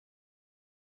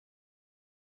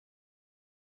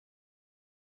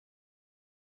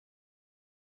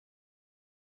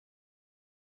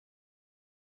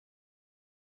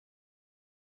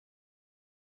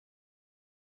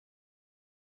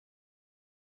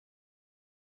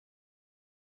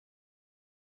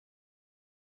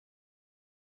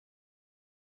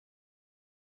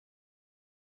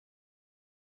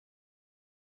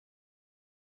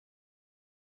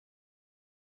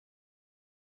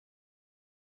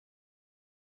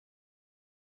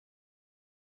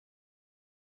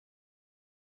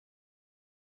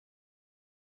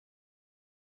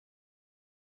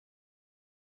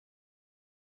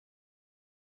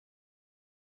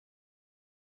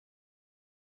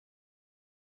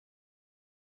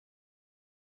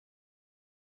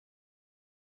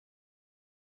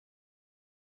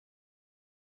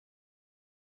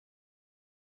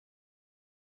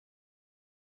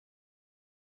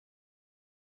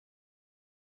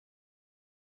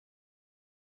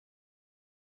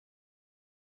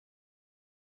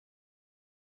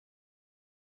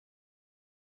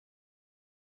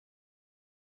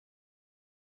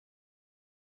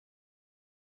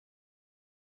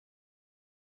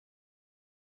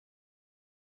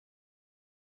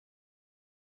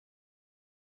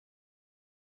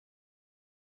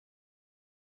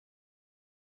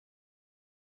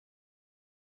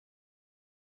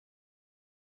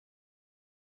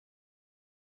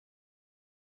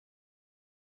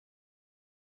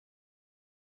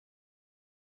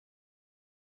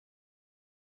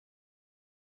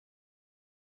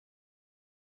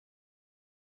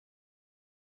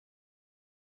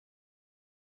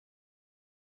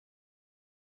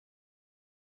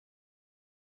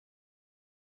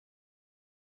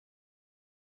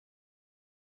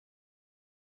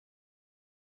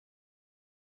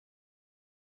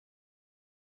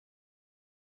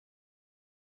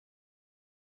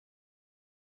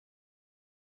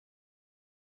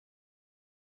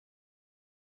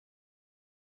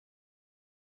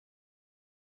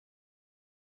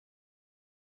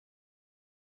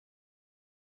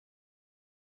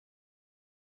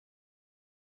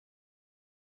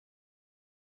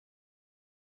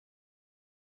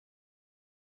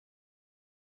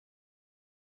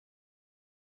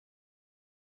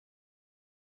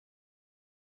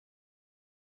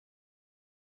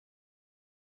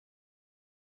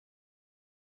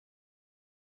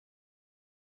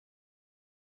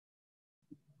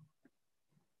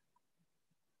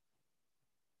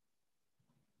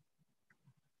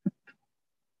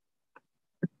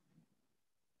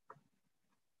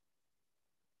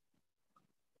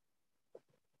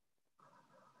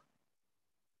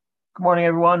Good morning,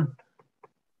 everyone.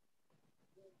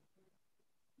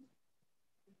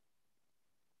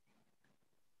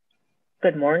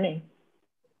 Good morning.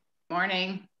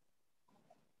 Morning.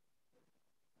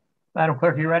 Madam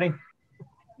Clerk, are you ready?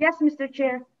 Yes, Mr.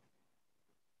 Chair.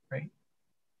 Great.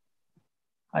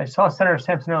 I saw Senator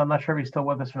Sampson. I'm not sure if he's still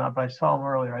with us or not, but I saw him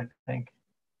earlier, I think.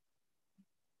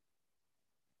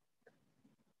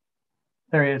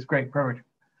 There he is. Great. Perfect.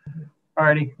 All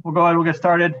righty. We'll go ahead. We'll get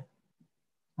started.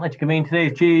 I'd like to convene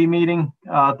today's GAE meeting,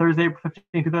 Thursday, April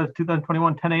 15,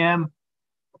 2021, 10 a.m.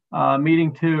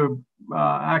 Meeting to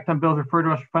act on bills referred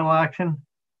to us for final action.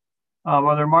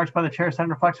 Were there remarks by the chair,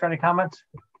 Senator Flexer? Any comments?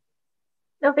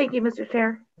 No, thank you, Mr.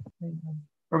 Chair.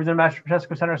 Representative Master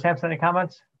Francesco, Senator Sampson, any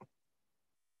comments?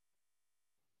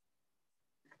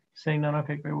 Seeing none,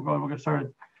 okay, great. We'll go ahead. We'll get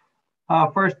started.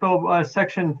 First bill,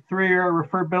 section 3 are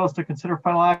referred bills to consider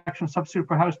final action, substitute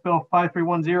for House Bill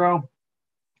 5310,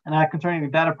 an act concerning the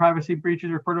data privacy breaches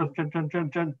referred to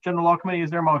as General Law Committee. Is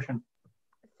there a motion?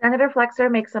 Senator Flexer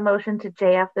makes a motion to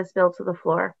JF this bill to the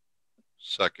floor.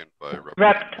 Second by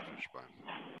Representative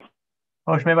Fishbein.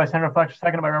 Motion made by Senator Fletcher,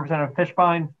 seconded by Representative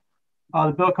Fishbein.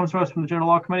 The bill comes to us from the General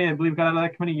Law Committee. I believe got out of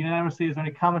that committee unanimously. Is there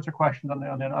any comments or questions on the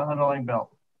underlying bill?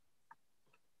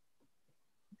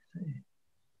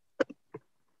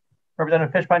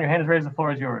 Representative Fishbein, your hand is raised. The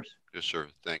floor is yours. Yes, sir.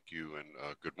 Thank you, and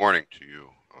good morning to you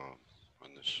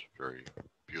on this very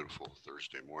beautiful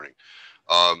Thursday morning.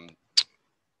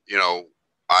 You know,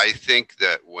 I think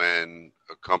that when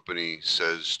a company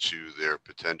says to their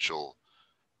potential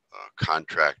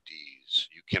contractees,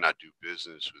 you cannot do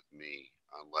business with me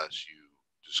unless you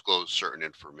disclose certain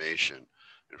information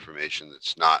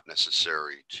that's not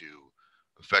necessary to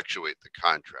effectuate the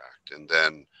contract. And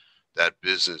then that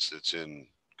business that's in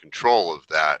control of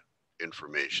that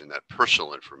information, that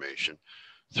personal information,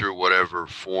 through whatever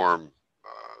form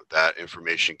that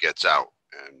information gets out,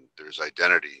 and there's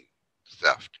identity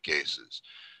theft cases,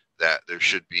 that there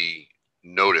should be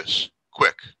notice,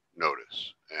 quick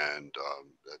notice, and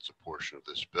that's a portion of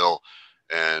this bill,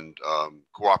 and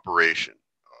cooperation,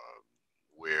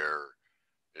 where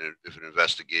if an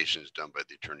investigation is done by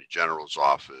the Attorney General's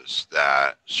office,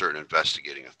 that certain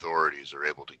investigating authorities are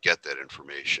able to get that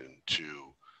information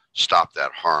to stop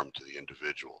that harm to the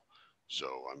individual. So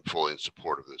I'm fully in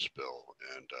support of this bill,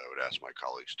 and I would ask my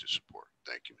colleagues to support.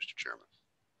 Thank you, Mr. Chairman.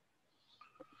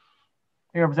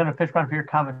 Thank you, Representative Fishbein, for your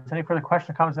comments. Any further questions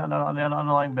or comments on the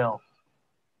underlying bill?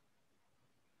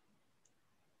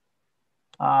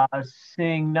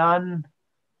 Seeing none,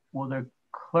 will the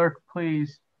clerk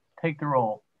please take the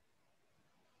roll?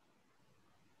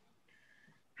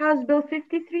 House Bill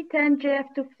 5310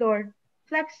 JF to floor.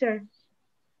 Flexer.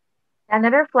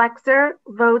 Senator Flexer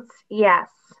votes yes.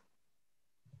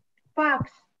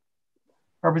 Fox.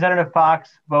 Representative Fox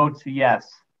votes yes.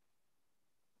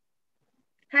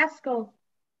 Haskell.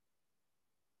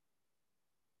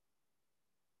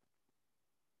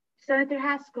 Senator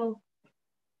Haskell.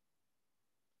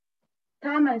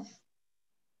 Thomas.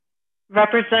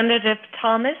 Representative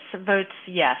Thomas votes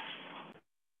yes.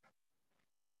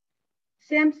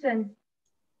 Sampson.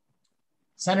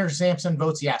 Senator Sampson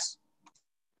votes yes.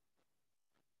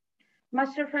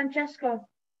 Master Francesco.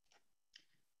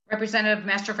 Representative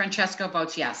Master Francesco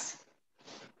votes yes.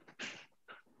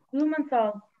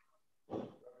 Blumenthal.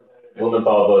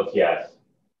 Blumenthal votes yes.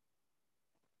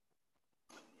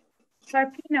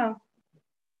 Carpino.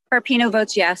 Carpino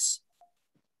votes yes.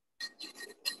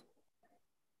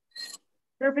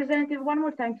 Representative, one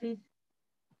more time, please.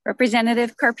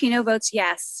 Representative Carpino votes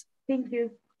yes. Thank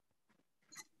you.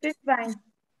 Fishbein.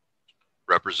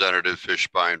 Representative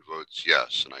Fishbein votes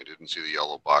yes, and I didn't see the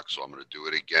yellow box, so I'm going to do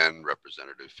it again.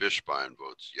 Representative Fishbein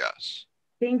votes yes.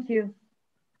 Thank you.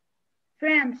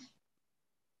 France.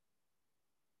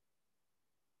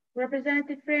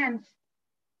 Representative France.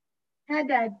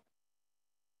 Haddad.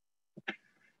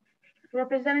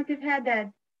 Representative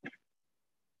Haddad.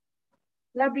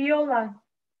 Labriola.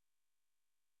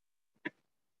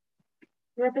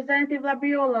 Representative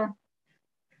Labriola.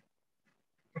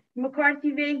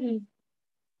 McCarthy-Vahey.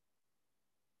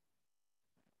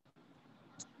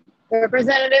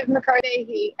 Representative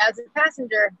McCarthy, as a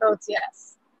passenger, votes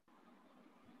yes.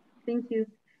 Thank you.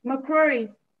 McCrory.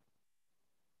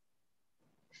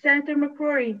 Senator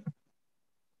McCrory.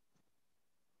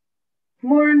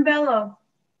 Morin-Bello.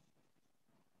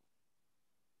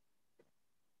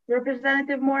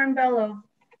 Representative Morin-Bello.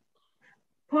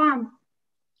 Palm.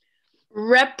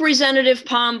 Representative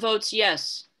Palm votes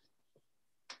yes.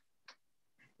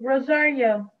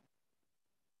 Rosario.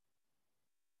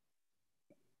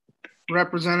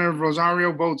 Representative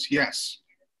Rosario votes yes.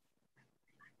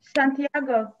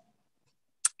 Santiago.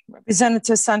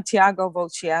 Representative Santiago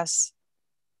votes yes.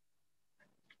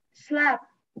 Slap.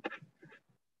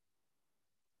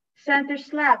 Senator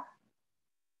Slap.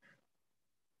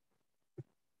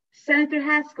 Senator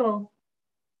Haskell.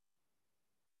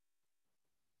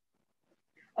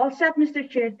 All set, Mr.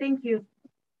 Chair. Thank you.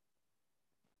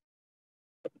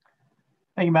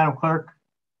 Thank you, Madam Clerk.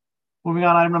 Moving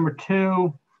on, item number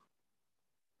 2,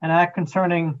 an act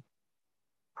concerning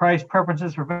price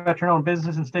preferences for veteran-owned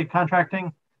businesses and state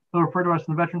contracting. Will refer to us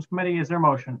in the Veterans Committee. Is there a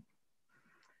motion?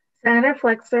 Senator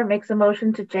Flexer makes a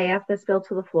motion to JF this bill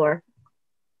to the floor.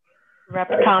 Rep.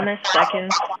 Thomas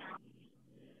seconds.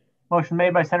 Motion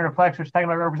made by Senator Flexer, seconded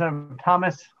by Representative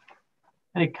Thomas.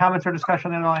 Any comments or discussion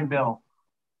on the underlying bill?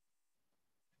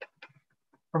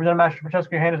 Representative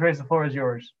Master-Francesco, your hand is raised. The floor is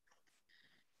yours.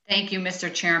 Thank you,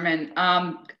 Mr. Chairman.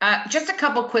 Just a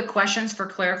couple quick questions for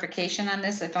clarification on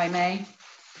this, if I may.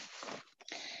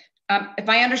 If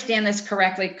I understand this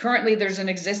correctly, currently there's an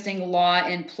existing law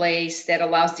in place that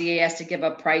allows DAS to give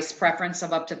a price preference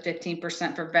of up to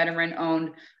 15% for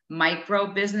veteran-owned micro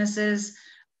businesses.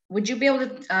 Would you be able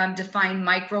to define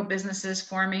micro businesses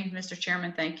for me, Mr.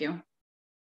 Chairman? Thank you.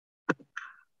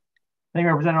 Thank you,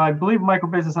 Representative. I believe micro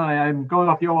business, and I'm going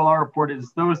off the OLR report,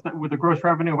 is those that with a gross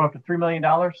revenue of up to $3 million.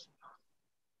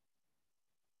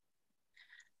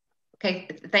 Okay,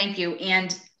 thank you.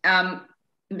 And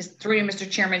through you, Mr.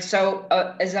 Chairman, so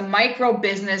does a micro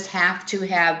business have to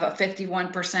have a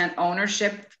 51%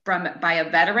 ownership by a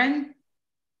veteran?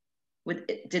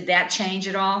 Did that change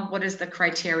at all? What is the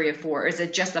criteria for? Is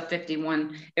it just a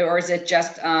 51, or is it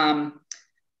just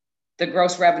the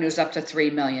gross revenues up to 3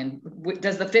 million?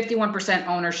 Does the 51%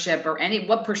 ownership or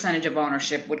what percentage of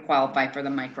ownership would qualify for the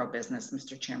micro business,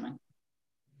 Mr. Chairman?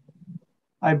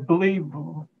 I believe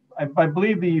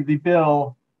the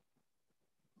bill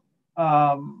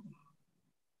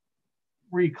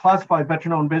reclassified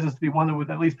veteran-owned business to be one that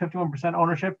with at least 51%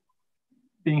 ownership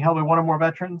being held by one or more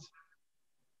veterans.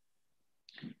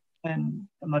 And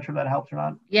I'm not sure if that helps or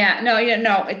not. Yeah, no,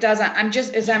 it doesn't. I'm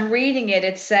just, as I'm reading it,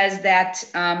 it says that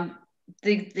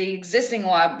the existing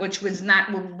law, which would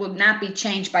not be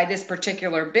changed by this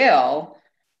particular bill,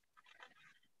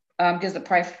 gives the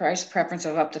price preference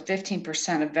of up to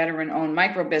 15% of veteran-owned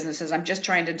micro businesses. I'm just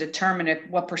trying to determine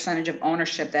what percentage of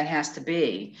ownership that has to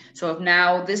be. So if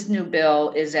now this new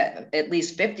bill is at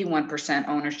least 51%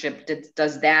 ownership,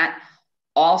 does that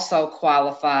also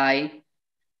qualify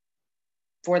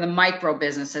for the micro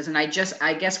businesses? And I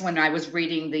guess when I was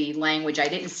reading the language, I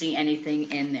didn't see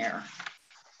anything in there.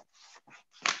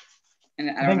 And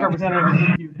I think,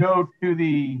 Representative, if you go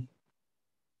to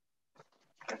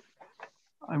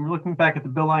I'm looking back at the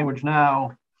bill language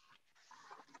now,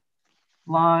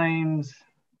 lines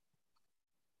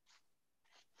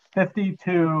 50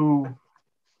 to, I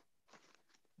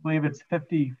believe it's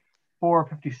 54,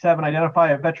 57, identify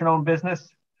a veteran-owned business.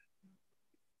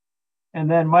 And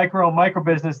then micro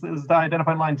business is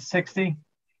identified line 60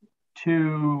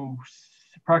 to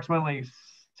approximately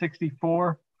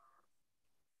 64.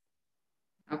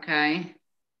 Okay.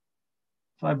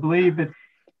 So I believe it.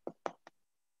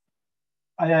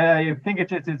 I think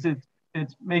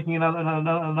it's making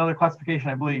another classification,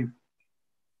 I believe.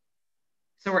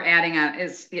 So we're adding on.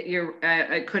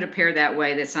 It could appear that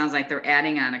way. That sounds like they're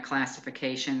adding on a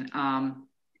classification.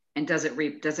 And does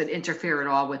it interfere at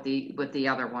all with the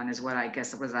other one? Is what I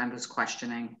guess I was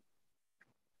questioning.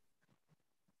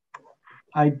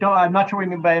 I'm not sure what you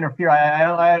mean by interfere.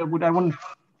 I wouldn't.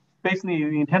 Basically,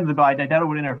 the intent of the bill, I doubt it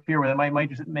would interfere with it. Might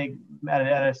just make at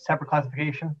a separate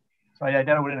classification. So I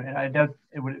doubt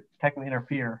it would technically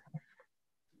interfere.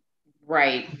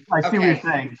 Right. I see what you're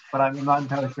saying, but I'm not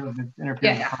entirely sure if it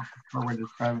interferes with the way to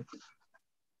describe it.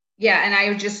 Yeah, and I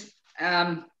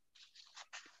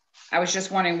was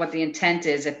just wondering what the intent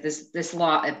is if this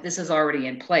law, if this is already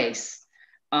in place.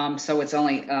 So it's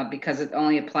only because it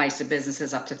only applies to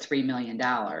businesses up to $3 million.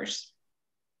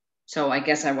 So I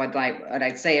guess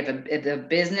I'd say if a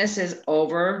business is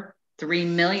over $3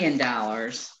 million,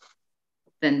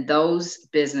 then those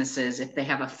businesses, if they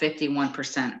have a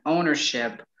 51%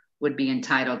 ownership, would be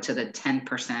entitled to the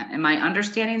 10%. Am I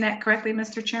understanding that correctly,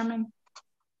 Mr. Chairman?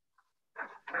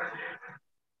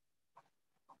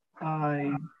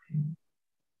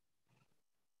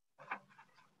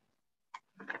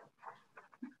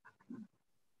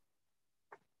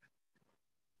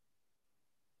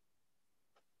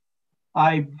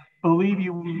 I believe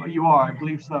you are. I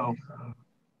believe so.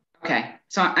 Okay,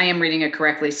 so I am reading it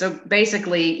correctly. So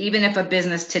basically, even if a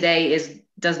business today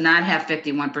does not have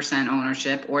 51%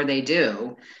 ownership, or they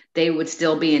do, they would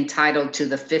still be entitled to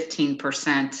the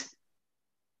 15%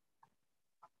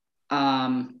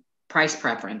 price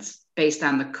preference based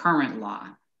on the current law.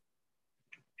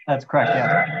 That's correct,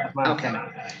 yeah. That's my Okay,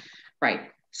 understanding. right.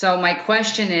 So my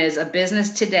question is, a business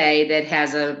today that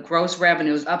has a gross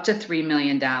revenues up to $3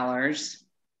 million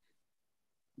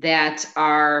that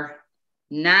are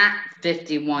not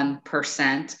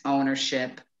 51%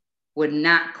 ownership would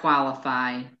not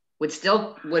qualify, would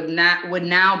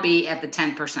now be at the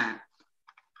 10%.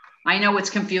 I know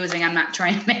it's confusing. I'm not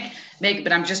trying to make it,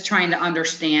 but I'm just trying to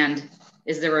understand,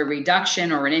 is there a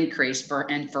reduction or an increase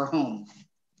and for whom?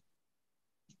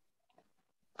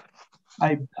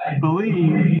 I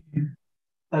believe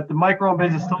that the micro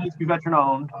business still needs to be veteran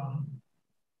owned,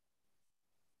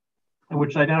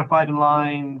 which is identified in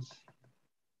lines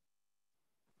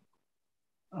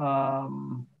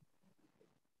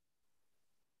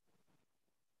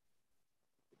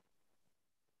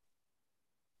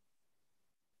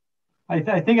I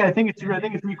think it's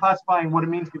reclassifying what it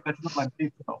means to be veteran owned by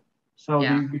people. So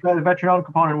Yeah. the veteran owned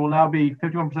component will now be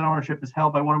 51% ownership is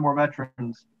held by one or more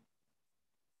veterans.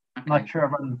 Okay. I'm not sure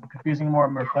if I'm confusing more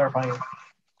or clarifying.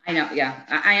 I know, yeah,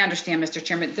 I understand, Mr.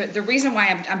 Chairman. The reason why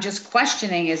I'm just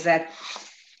questioning is that,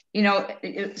 you know,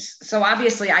 so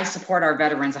obviously I support our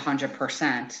veterans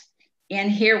 100%. And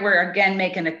here we're again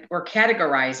we're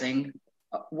categorizing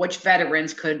which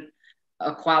veterans could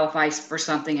qualify for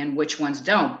something and which ones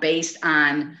don't, based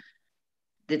on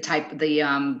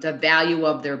the value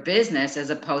of their business as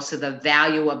opposed to the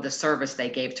value of the service they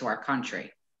gave to our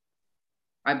country.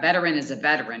 A veteran is a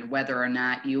veteran, whether or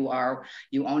not you own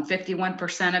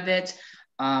 51% of it,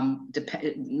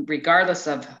 regardless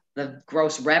of the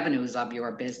gross revenues of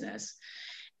your business.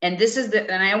 And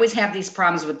and I always have these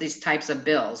problems with these types of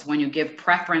bills when you give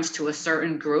preference to a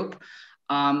certain group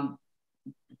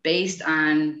based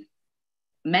on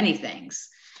many things.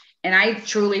 And I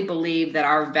truly believe that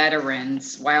our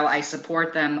veterans, while I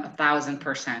support them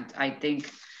 1,000%, I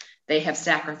think they have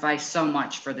sacrificed so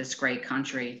much for this great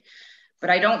country. But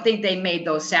I don't think they made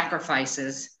those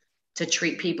sacrifices to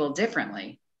treat people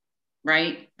differently,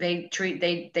 right? They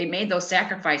made those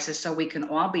sacrifices so we can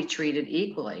all be treated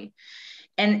equally.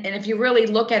 And if you really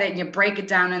look at it and you break it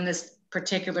down in this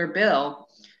particular bill,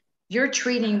 you're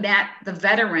treating the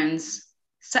veterans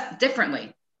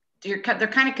differently. They're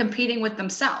kind of competing with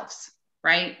themselves,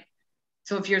 right?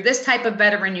 So if you're this type of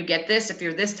veteran, you get this. If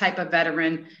you're this type of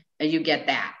veteran, you get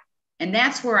that. And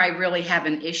that's where I really have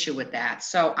an issue with that.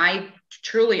 So I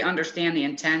truly understand the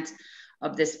intent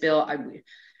of this bill.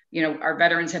 Our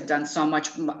veterans have done so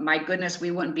much. My goodness, we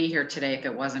wouldn't be here today if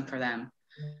it wasn't for them.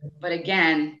 But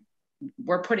again,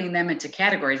 we're putting them into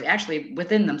categories actually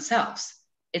within themselves.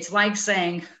 It's like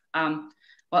saying,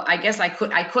 well, I guess I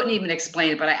couldn't even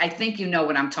explain it, but I think you know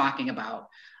what I'm talking about.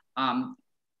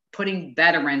 Putting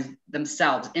veterans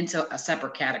themselves into a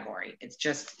separate category. It's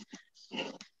just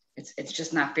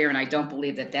not fair. And I don't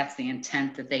believe that that's the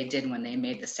intent that they did when they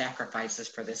made the sacrifices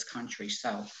for this country.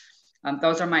 So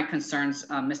those are my concerns,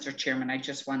 Mr. Chairman. I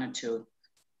just wanted to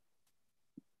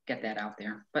get that out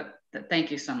there, but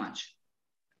thank you so much.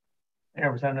 Yeah,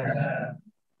 Representative.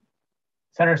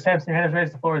 Senator Sampson, your hand is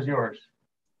raised. The floor is yours.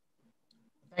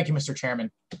 Thank you, Mr.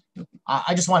 Chairman.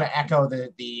 I just want to echo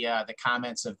the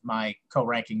comments of my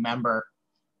co-ranking member.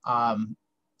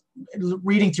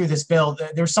 Reading through this bill,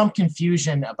 there's some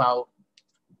confusion about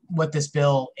what this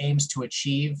bill aims to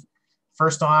achieve.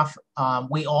 First off,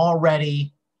 we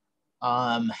already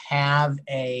have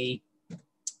a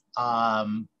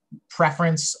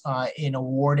preference in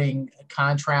awarding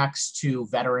contracts to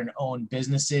veteran-owned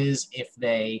businesses if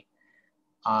they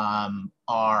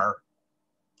are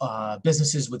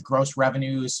businesses with gross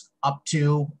revenues up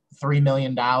to $3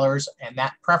 million, and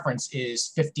that preference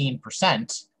is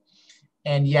 15%.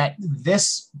 And yet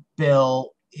this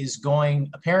bill is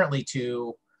going apparently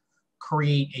to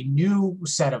create a new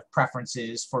set of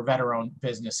preferences for veteran-owned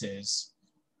businesses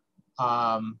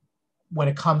when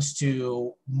it comes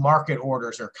to market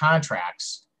orders or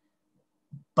contracts,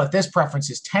 but this preference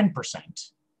is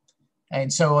 10%.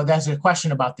 And so that's a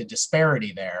question about the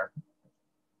disparity there.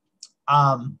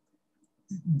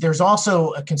 There's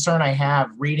also a concern I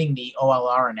have reading the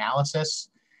OLR analysis.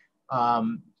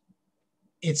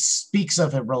 It speaks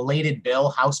of a related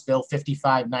bill, House Bill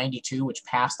 5592, which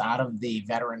passed out of the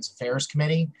Veterans Affairs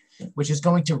Committee, which is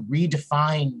going to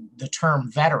redefine the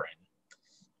term veteran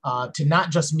to not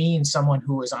just mean someone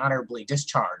who is honorably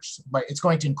discharged, but it's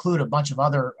going to include a bunch of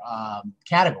other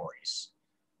categories.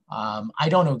 I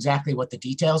don't know exactly what the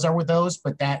details are with those,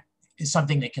 but that is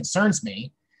something that concerns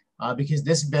me because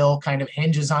this bill kind of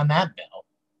hinges on that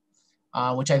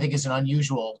bill, which I think is an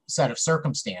unusual set of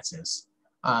circumstances.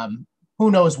 Who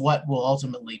knows what will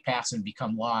ultimately pass and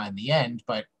become law in the end,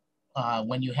 but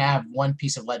when you have one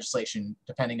piece of legislation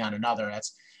depending on another,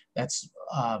 it's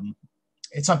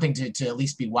something to at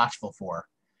least be watchful for.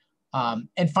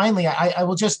 And finally, I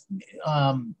will just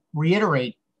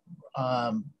reiterate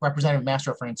Representative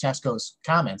Mastro Francesco's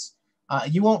comments.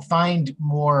 You won't find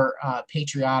more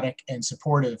patriotic and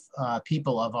supportive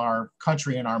people of our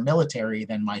country and our military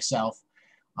than myself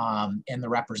and the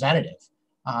representative.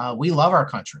 We love our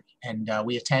country, and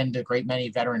we attend a great many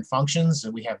veteran functions.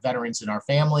 We have veterans in our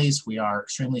families. We are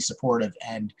extremely supportive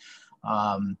and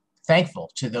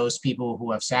thankful to those people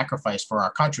who have sacrificed for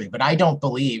our country. But I don't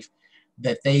believe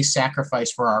that they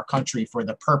sacrifice for our country for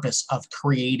the purpose of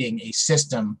creating a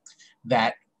system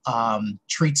that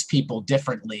treats people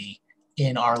differently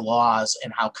in our laws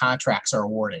and how contracts are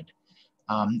awarded.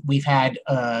 We've had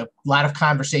a lot of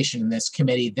conversation in this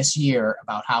committee this year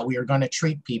about how we are going to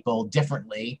treat people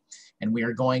differently, and we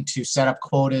are going to set up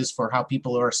quotas for how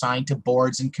people are assigned to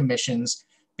boards and commissions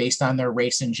based on their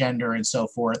race and gender and so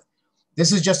forth.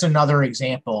 This is just another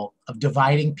example of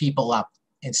dividing people up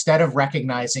instead of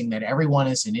recognizing that everyone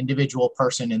is an individual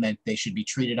person and that they should be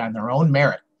treated on their own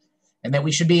merit, and that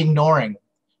we should be ignoring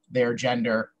their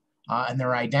gender and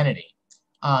their identity.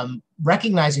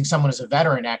 Recognizing someone as a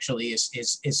veteran actually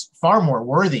is far more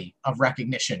worthy of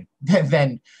recognition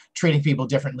than treating people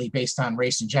differently based on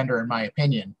race and gender, in my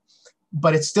opinion.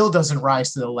 But it still doesn't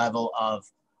rise to the level of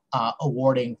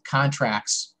awarding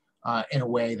contracts in a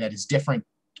way that is different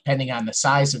depending on the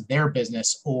size of their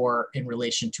business or in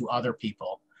relation to other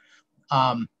people.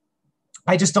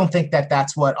 I just don't think that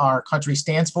that's what our country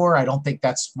stands for. I don't think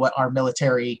that's what our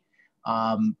military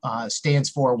stands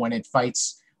for when it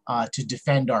fights to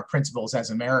defend our principles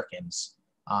as Americans.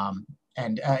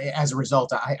 And as a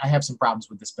result, I have some problems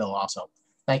with this bill also.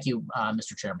 Thank you,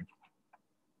 Mr. Chairman.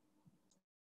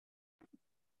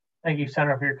 Thank you,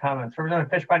 Senator, for your comments.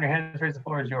 Representative Fishbein, your hand is raised. The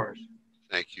floor is yours.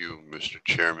 Thank you, Mr.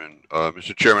 Chairman.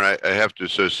 Mr. Chairman, I have to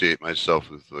associate myself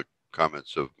with the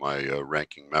comments of my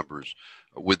ranking members,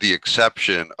 with the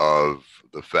exception of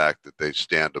the fact that they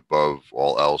stand above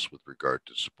all else with regard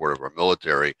to support of our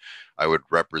military. I would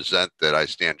represent that I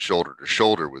stand shoulder to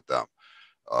shoulder with them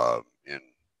in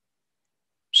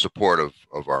support of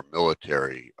our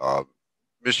military.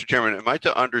 Mr. Chairman, am I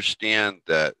to understand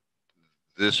that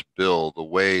this bill, the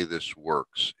way this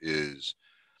works, is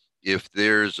if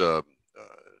there's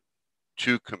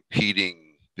two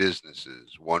competing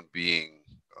businesses, one being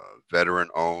veteran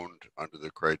owned under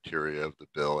the criteria of the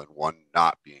bill and one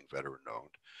not being veteran owned,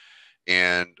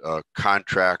 and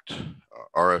contract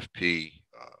RFP,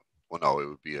 well, no, it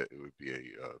would be a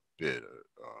bid, a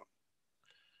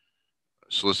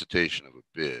solicitation of a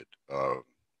bid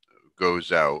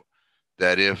goes out,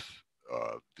 that if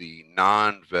the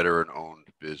non-veteran owned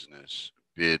business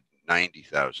bid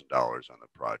 $90,000 on the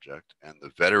project and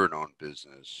the veteran owned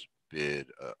business bid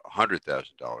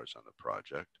 $100,000 on the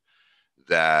project,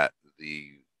 that the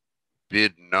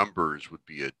bid numbers would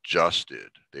be adjusted.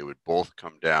 They would both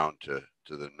come down to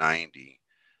the 90,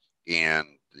 and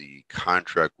the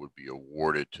contract would be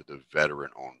awarded to the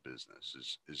veteran owned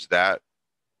business. Is that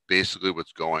basically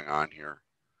what's going on here?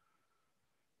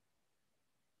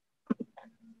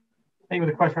 Thank you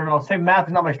for the question. I'll say math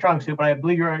is not my strong suit, but I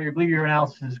believe your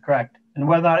analysis is correct. And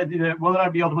whether or not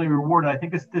it'd be ultimately rewarded, I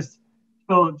think this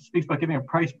bill speaks about giving a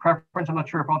price preference. I'm not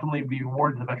sure if ultimately it would be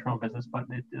rewarded to the veteran business, but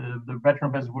the veteran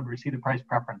business would receive the price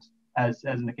preference as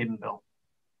indicated in the bill.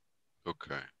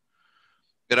 Okay.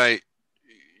 And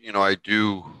I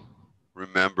do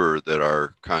remember that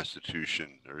our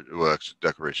Constitution, or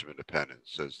Declaration of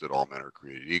Independence, says that all men are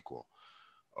created equal.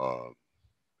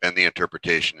 And the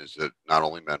interpretation is that not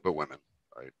only men, but women.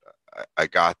 I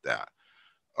got that.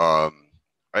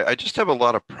 I just have a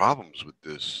lot of problems with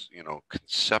this,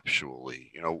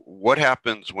 conceptually. What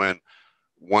happens when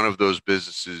one of those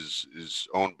businesses is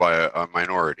owned by a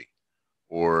minority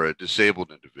or a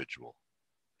disabled individual?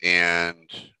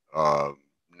 And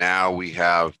now we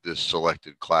have this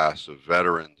selected class of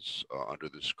veterans under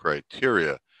this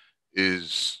criteria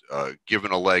is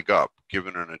given a leg up,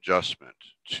 given an adjustment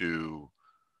to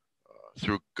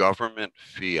through government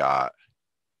fiat,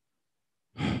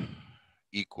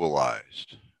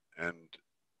 equalized. And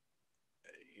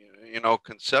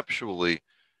conceptually,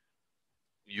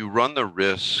 you run the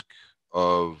risk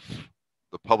of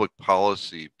the public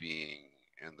policy being,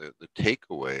 and the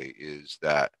takeaway is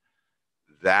that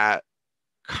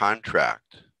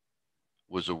contract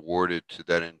was awarded to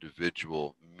that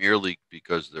individual merely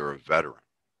because they're a veteran.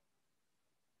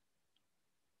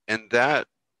 And that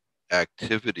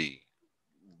activity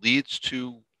leads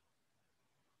to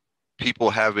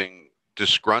people having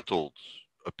disgruntled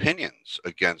opinions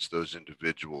against those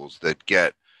individuals that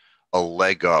get a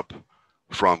leg up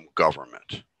from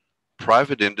government.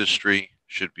 Private industry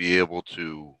should be able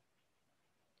to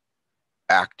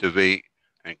activate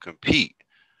and compete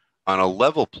on a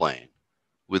level plane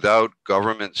without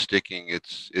government sticking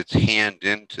its hand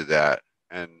into that.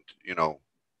 And, you know,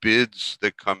 bids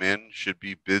that come in should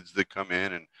be bids that come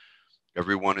in, and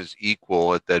everyone is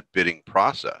equal at that bidding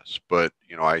process. But,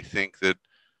 you know, I think that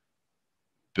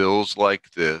bills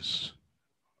like this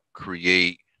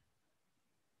create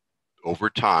over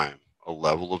time a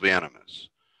level of animus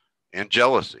and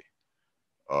jealousy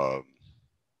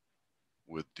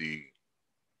with the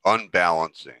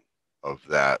unbalancing of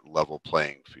that level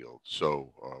playing field.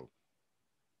 So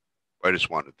I just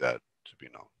wanted that to be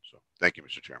known. So thank you,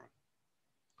 Mr. Chairman.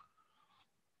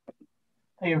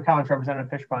 Thank you for comments, Representative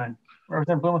Fishbein.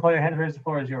 Representative Blumenthal, your hand raised, the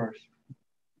floor is yours.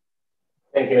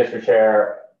 Thank you, Mr.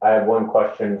 Chair. I have one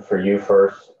question for you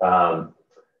first.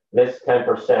 This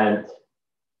 10%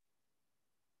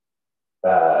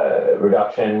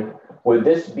 reduction, would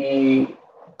this be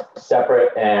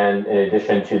separate and in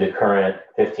addition to the current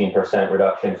 15%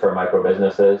 reduction for micro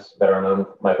businesses, veteran-owned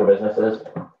micro businesses?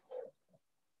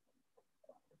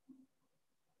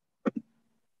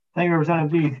 Thank you,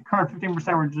 Representative. The current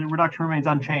 15% reduction remains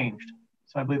unchanged.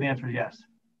 So I believe the answer is yes.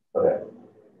 Okay.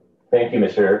 Thank you,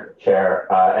 Mr. Chair.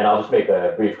 And I'll just make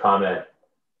a brief comment.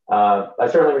 I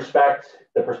certainly respect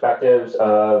the perspectives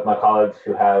of my colleagues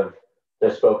who have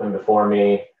just spoken before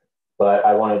me, but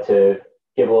I wanted to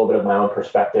give a little bit of my own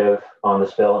perspective on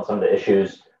this bill and some of the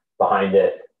issues behind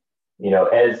it. You know,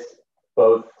 as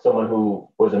both someone who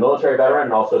was a military veteran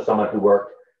and also someone who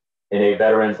worked in a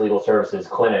veterans legal services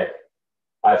clinic,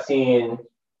 I've seen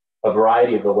a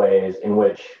variety of the ways in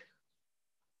which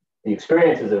the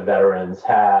experiences of veterans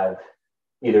have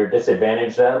either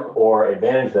disadvantaged them or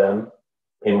advantaged them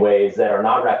in ways that are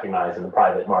not recognized in the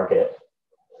private market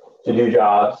to do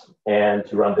jobs and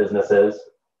to run businesses,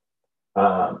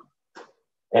 and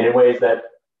in ways that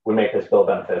would make this bill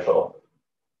beneficial.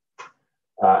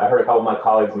 I heard a couple of my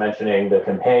colleagues mentioning the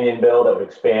companion bill that would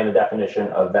expand the definition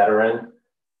of veteran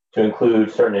to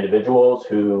include certain individuals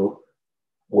who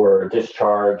were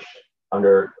discharged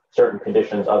under certain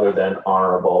conditions other than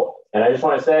honorable. And I just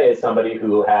want to say, as somebody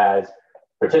who has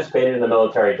participated in the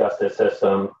military justice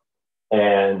system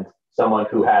and someone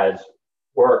who has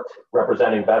worked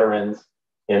representing veterans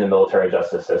in the military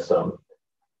justice system,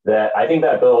 that I think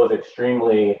that bill is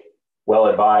extremely well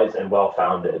advised and well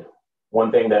founded.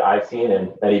 One thing that I've seen,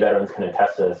 and many veterans can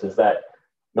attest to this, is that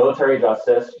military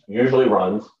justice usually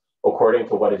runs according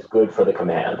to what is good for the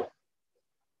command.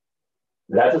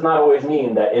 That does not always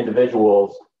mean that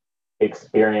individuals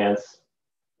experience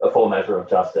a full measure of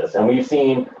justice. And we've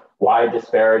seen wide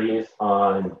disparities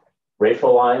on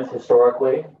racial lines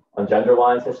historically, on gender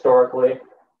lines historically,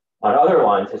 on other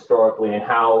lines historically, and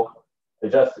how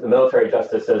the military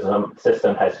justice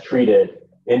system has treated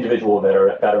individual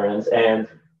veterans. And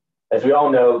as we all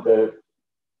know, the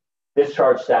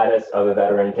discharge status of a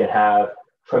veteran can have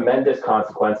tremendous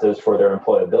consequences for their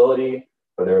employability,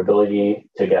 for their ability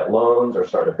to get loans or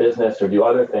start a business or do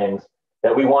other things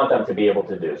that we want them to be able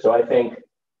to do. So I think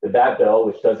that bill,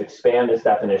 which does expand this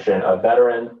definition of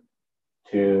veteran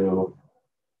to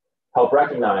help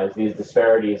recognize these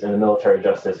disparities in the military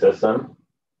justice system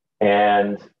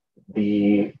and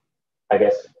the, I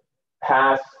guess,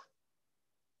 past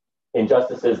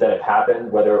injustices that have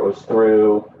happened, whether it was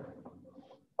through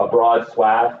a broad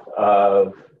swath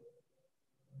of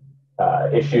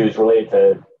issues related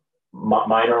to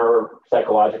minor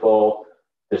psychological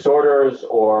disorders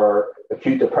or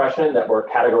acute depression that were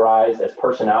categorized as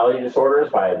personality disorders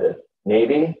by the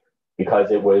Navy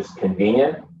because it was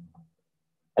convenient.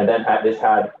 And then this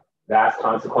had vast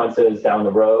consequences down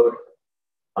the road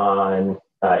on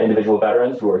individual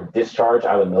veterans who were discharged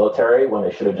out of the military when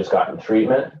they should have just gotten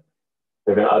treatment.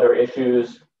 There have been other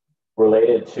issues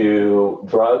related to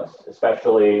drugs,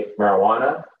 especially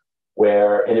marijuana,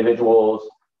 where individuals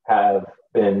have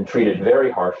been treated very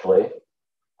harshly.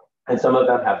 And some of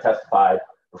them have testified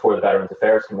before the Veterans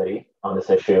Affairs Committee on this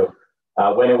issue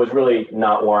when it was really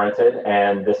not warranted.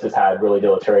 And this has had really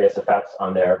deleterious effects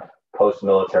on their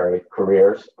post-military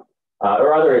careers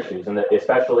or other issues, and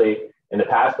especially in the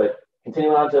past, but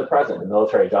continuing on to the present. The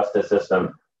military justice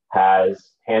system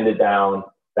has handed down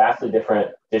vastly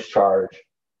different discharge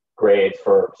grades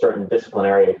for certain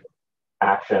disciplinary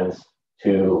actions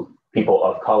to people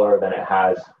of color than it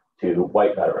has to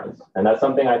white veterans. And that's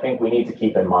something I think we need to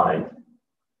keep in mind.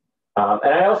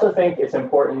 And I also think it's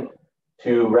important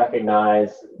to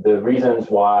recognize the reasons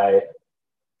why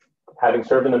having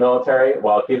served in the military,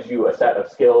 while it gives you a set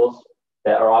of skills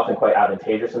that are often quite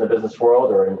advantageous in the business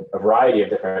world or in a variety of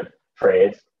different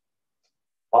trades,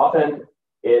 often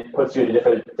it puts you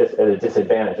at a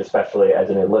disadvantage, especially as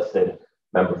an enlisted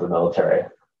member of the military.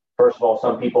 First of all,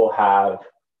 some people have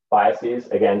biases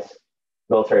against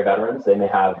military veterans. They may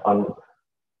have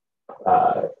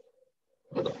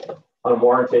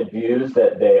unwarranted views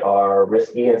that they are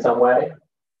risky in some way.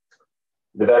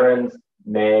 The veterans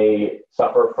may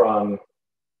suffer from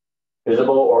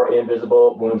visible or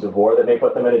invisible wounds of war that may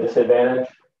put them at a disadvantage.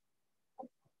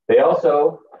 They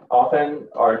also often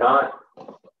are not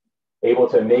able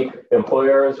to make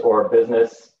employers or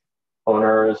business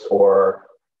owners or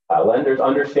lenders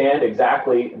understand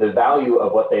exactly the value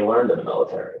of what they learned in the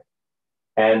military.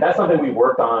 And that's something we've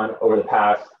worked on over the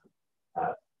past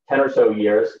 10 or so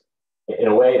years in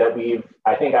a way that we've,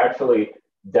 I think, actually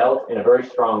dealt in a very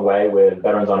strong way with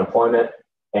veterans unemployment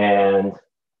and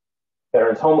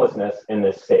veterans homelessness in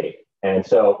this state. And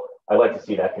so I'd like to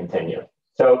see that continue.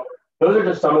 So those are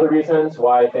just some of the reasons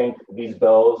why I think these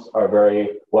bills are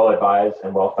very well advised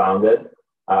and well founded,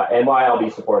 and why I'll be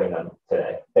supporting them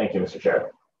today. Thank you, Mr.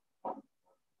 Chair.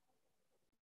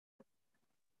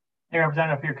 Hey,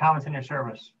 Representative, for your comments and your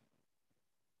service.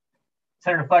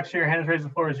 Senator Flexer, your hand is raised. The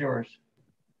floor is yours.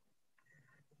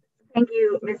 Thank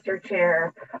you, Mr.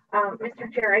 Chair.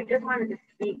 Mr. Chair, I just wanted to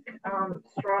speak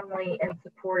strongly in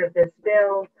support of this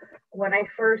bill. When I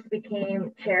first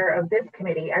became chair of this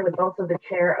committee, I was also the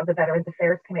chair of the Veterans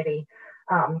Affairs Committee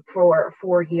for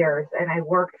 4 years, and I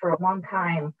worked for a long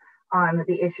time on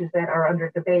the issues that are under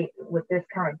debate with this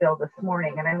current bill this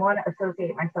morning. And I want to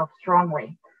associate myself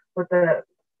strongly with the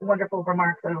wonderful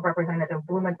remarks of Representative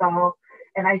Blumenthal.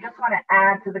 And I just want to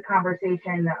add to the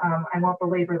conversation, I won't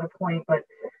belabor the point, but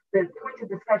the point of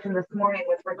discussion this morning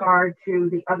with regard to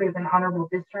the other than honorable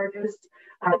discharges,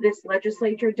 this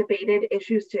legislature debated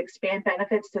issues to expand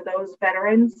benefits to those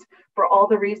veterans for all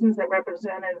the reasons that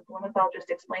Representative Blumenthal just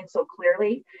explained so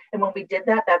clearly. And when we did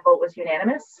that, that vote was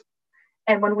unanimous.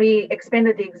 And when we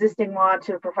expanded the existing law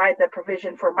to provide the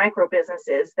provision for micro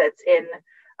businesses that's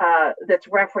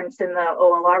referenced in the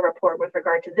OLR report with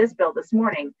regard to this bill this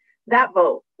morning, that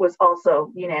vote was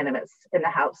also unanimous in the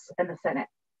House and the Senate.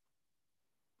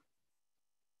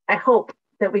 I hope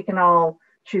that we can all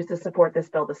choose to support this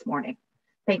bill this morning.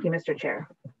 Thank you, Mr. Chair.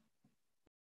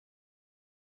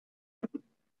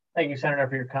 Thank you, Senator,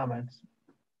 for your comments.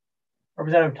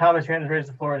 Representative Thomas, your hand is raised.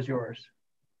 The floor is yours.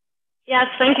 Yes,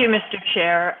 thank you, Mr.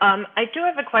 Chair. I do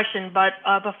have a question, but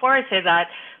before I say that,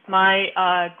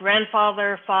 my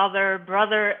grandfather, father,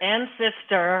 brother, and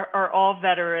sister are all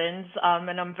veterans,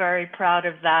 and I'm very proud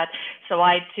of that. So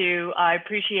I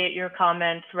appreciate your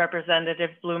comments,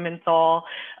 Representative Blumenthal,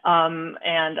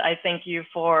 and I thank you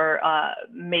for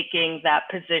making that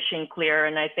position clear,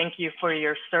 and I thank you for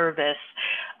your service.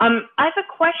 I have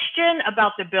a question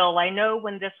about the bill. I know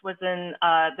when this was in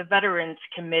the Veterans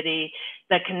Committee,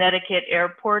 the Connecticut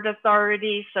Airport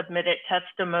Authority submitted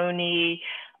testimony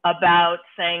about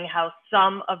saying how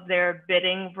some of their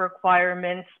bidding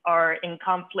requirements are in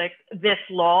conflict. This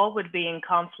law would be in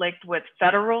conflict with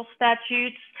federal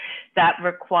statutes that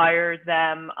require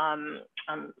them, I'm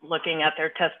looking at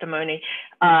their testimony,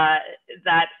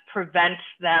 that prevents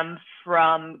them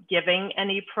from giving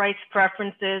any price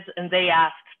preferences, and they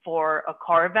asked for a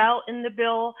carve out in the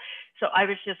bill. So I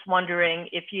was just wondering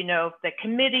if if the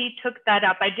committee took that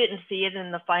up. I didn't see it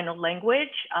in the final language.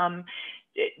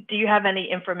 Do you have any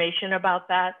information about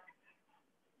that?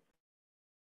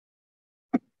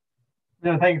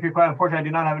 No, thank you for your question. Unfortunately, I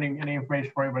do not have any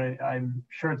information for you, but I'm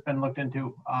sure it's been looked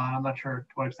into. I'm not sure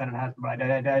to what extent it has, but I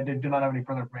do not have any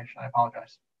further information. I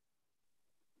apologize.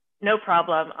 No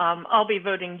problem. I'll be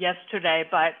voting yes today,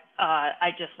 but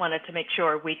I just wanted to make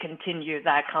sure we continue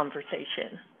that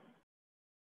conversation.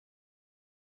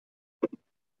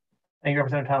 Thank you,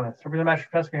 Representative Thomas. Representative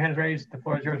Mashpesky, your hand is raised. The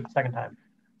floor is yours for the second time.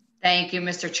 Thank you,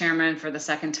 Mr. Chairman, for the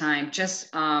second time.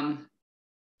 Just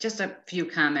a few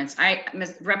comments.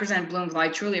 Representative Blumenthal, I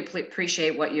truly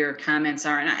appreciate what your comments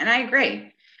are, and I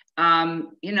agree.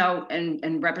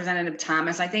 And Representative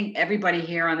Thomas, I think everybody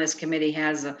here on this committee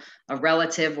has a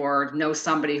relative or knows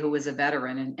somebody who is a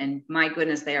veteran, and my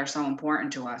goodness, they are so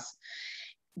important to us.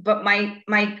 But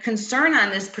my concern on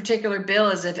this particular bill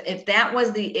is if that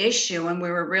was the issue and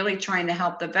we were really trying to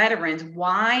help the veterans,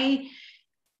 why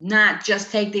not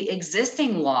just take the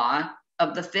existing law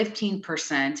of the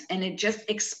 15% and it just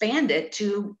expand it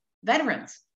to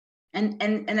veterans? And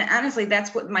honestly,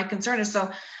 that's what my concern is. So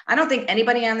I don't think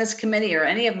anybody on this committee or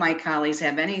any of my colleagues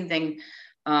have anything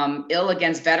ill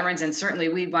against veterans. And certainly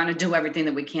we want to do everything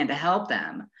that we can to help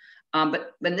them.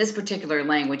 But in this particular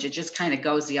language, it just kind of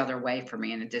goes the other way for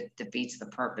me, and it defeats the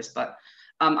purpose. But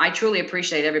I truly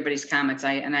appreciate everybody's comments.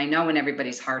 I know in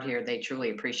everybody's heart here, they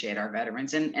truly appreciate our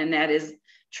veterans. And that is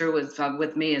true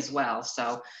with me as well.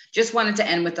 So just wanted to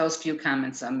end with those few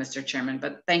comments, Mr. Chairman,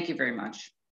 but thank you very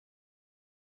much.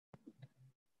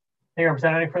 Thank you,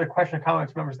 Representative. Any further questions or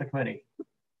comments, members of the committee?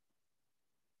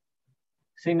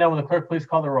 Seeing none, will the clerk please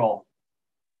call the roll?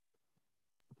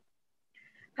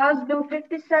 House Bill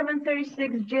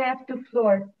 5736 JF to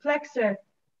floor. Flexer.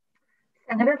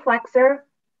 Senator Flexer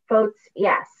votes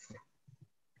yes.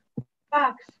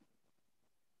 Fox.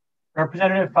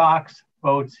 Representative Fox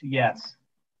votes yes.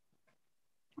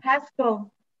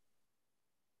 Haskell.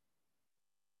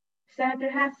 Senator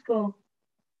Haskell.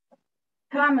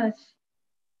 Thomas.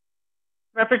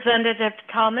 Representative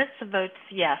Thomas votes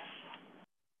yes.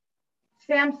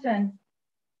 Sampson.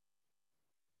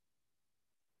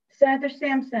 Senator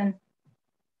Sampson.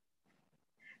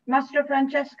 Mastro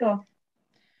Francesco.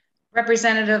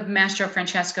 Representative Mastro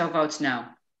Francesco votes no.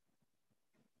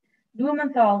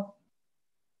 Blumenthal.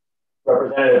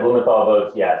 Representative Blumenthal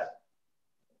votes yes.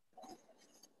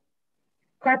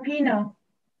 Carpino.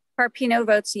 Carpino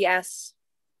votes yes.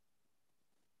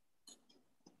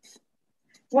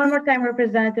 One more time,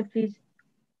 Representative, please.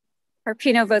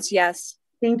 Carpino votes yes.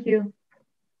 Thank you.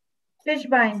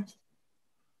 Fishbein.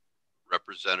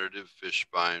 Representative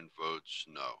Fishbein votes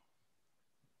no.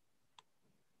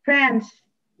 France.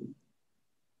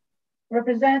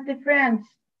 Representative France.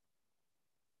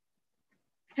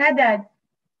 Haddad.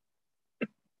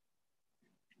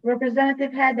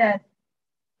 Representative Haddad.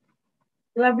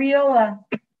 Labriola.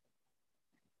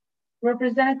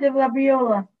 Representative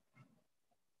Labriola.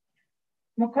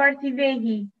 McCarthy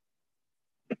Vahey.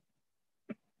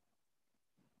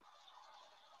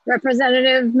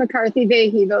 Representative McCarthy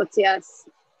Vahey votes yes.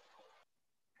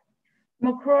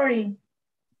 McCrory.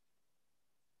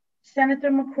 Senator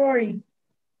McCrory.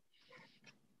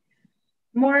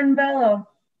 Morin-Bello.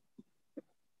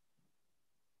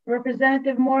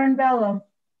 Representative Morin-Bello.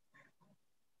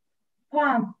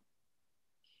 Palm.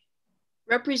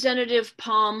 Representative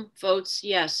Palm votes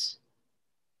yes.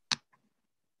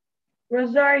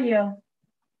 Rosario.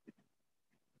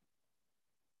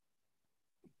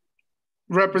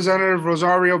 Representative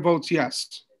Rosario votes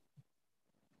yes.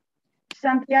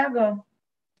 Santiago.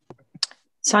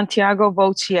 Santiago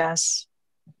votes yes.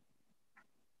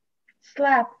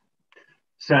 Slap.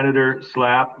 Senator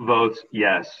Slap votes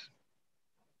yes.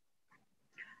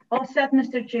 All set,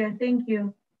 Mr. Chair. Thank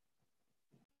you.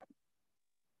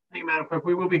 Thank you, Madam Clerk.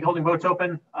 We will be holding votes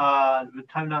open. The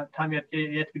time yet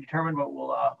to be determined, but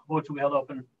we'll votes will be held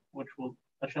open, which will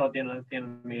let you know at the end of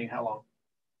the meeting how long.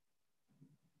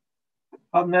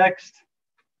 Up next,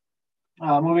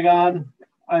 moving on,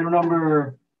 item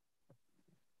number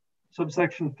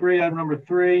subsection 3, item number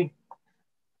 3,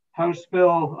 House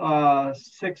Bill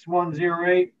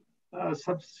 6108,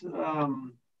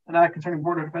 an act concerning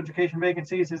Board of Education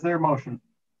vacancies. Is there a motion?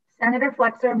 Senator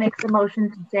Flexer makes a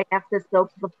motion to JF this bill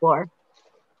to the floor.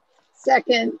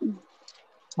 Second.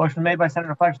 Motion made by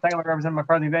Senator Flexer, second by Representative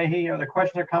McCarthy Vahey. Are there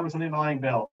questions or comments on the underlying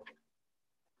bill?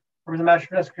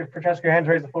 Representative Francesco, your hands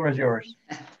raised. The floor is yours.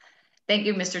 Thank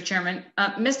you, Mr. Chairman.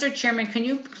 Mr. Chairman, can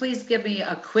you please give me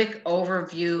a quick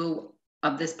overview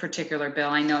of this particular bill?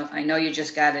 I know you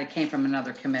just got it. It came from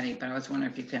another committee, but I was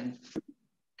wondering if you can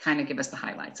kind of give us the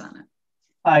highlights on it.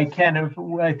 I can.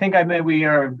 I think we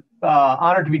are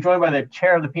honored to be joined by the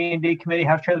chair of the P&D committee,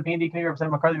 House Chair of the P&D committee,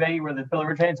 Representative McCarthy Vahey, where the bill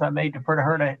originates. So I may defer to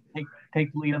her to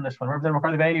take the lead on this one. Representative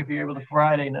McCarthy Vahey, if you're able to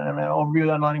provide an overview of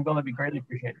the underlying bill, that'd be greatly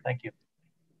appreciated. Thank you.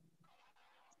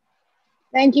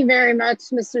 Thank you very much,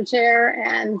 Mr. Chair.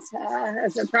 And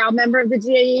as a proud member of the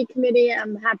GAE committee,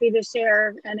 I'm happy to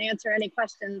share and answer any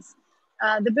questions.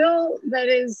 The bill that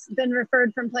has been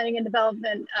referred from Planning and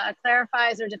Development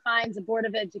clarifies or defines a Board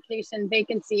of Education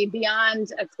vacancy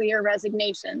beyond a clear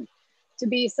resignation to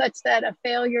be such that a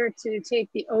failure to take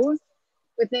the oath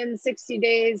within 60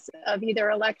 days of either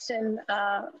election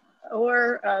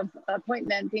or of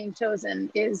appointment being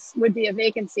chosen would be a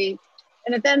vacancy.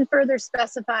 And it then further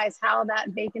specifies how that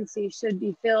vacancy should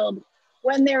be filled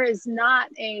when there is not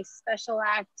a special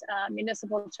act,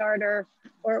 municipal charter,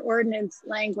 or ordinance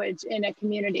language in a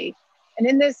community. And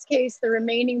in this case, the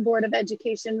remaining Board of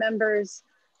Education members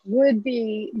would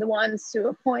be the ones to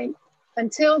appoint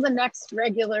until the next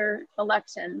regular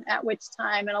election, at which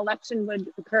time an election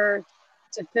would occur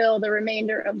to fill the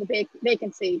remainder of the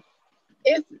vacancy.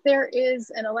 If there is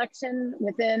an election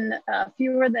within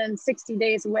fewer than 60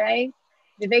 days away,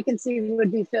 the vacancy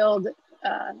would be filled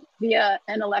via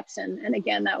an election. And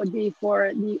again, that would be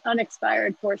for the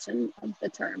unexpired portion of the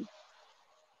term.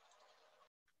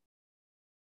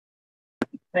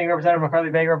 Thank you, Representative McCarthy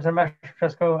Vahey. Representative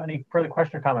Francesco, any further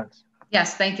questions or comments?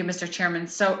 Yes, thank you, Mr. Chairman.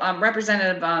 So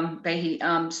Representative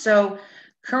Vahey, so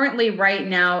currently right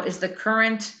now, is the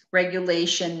current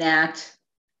regulation that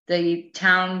the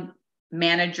town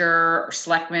manager or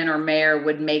selectman or mayor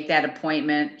would make that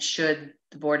appointment should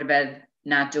the Board of Ed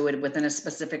not do it within a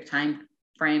specific time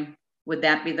frame? Would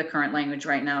that be the current language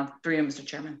right now? Through you, Mr.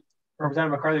 Chairman.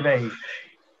 Representative McCarthy-Vahey.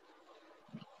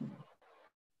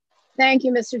 Thank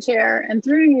you, Mr. Chair. And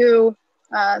through you,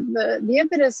 the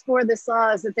impetus for this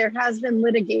law is that there has been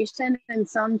litigation in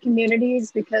some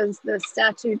communities because the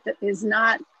statute is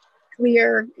not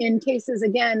clear in cases,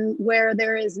 again, where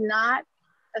there is not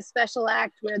a special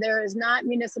act, where there is not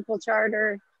municipal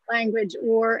charter language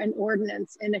or an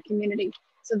ordinance in a community.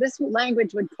 So this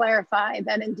language would clarify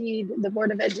that indeed the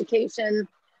Board of Education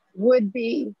would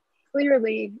be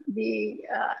clearly the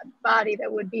body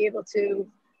that would be able to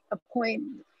appoint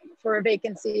for a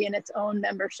vacancy in its own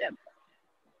membership.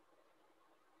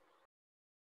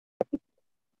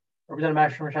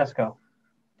 Representative Mastromachesco.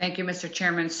 Thank you, Mr.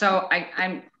 Chairman. So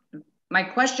my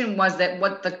question was that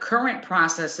what the current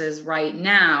process is right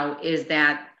now is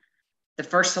that the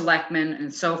first selectman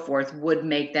and so forth would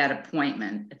make that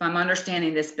appointment. If I'm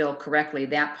understanding this bill correctly,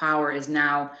 that power is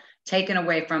now taken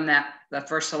away from the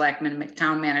first selectman,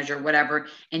 town manager, whatever,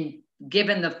 and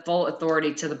given the full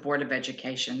authority to the Board of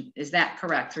Education. Is that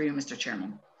correct? Through you, Mr.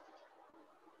 Chairman.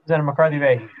 Representative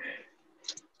McCarthy-Vahey.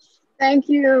 Thank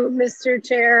you, Mr.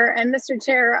 Chair. And Mr.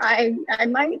 Chair, I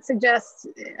might suggest,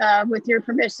 with your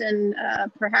permission,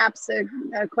 perhaps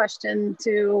a question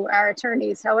to our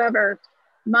attorneys. However,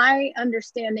 my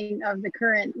understanding of the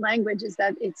current language is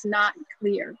that it's not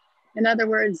clear. In other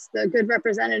words, the good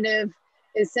representative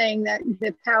is saying that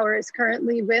the power is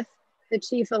currently with the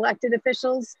chief elected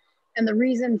officials. And the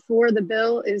reason for the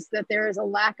bill is that there is a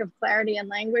lack of clarity in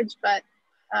language, but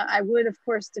I would, of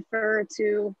course, defer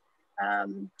to,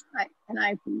 and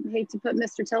I hate to put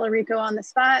Mr. Tellerico on the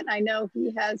spot. I know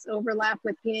he has overlap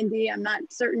with P&D. I'm not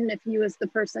certain if he was the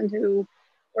person who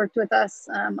worked with us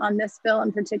on this bill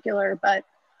in particular, but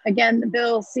again, the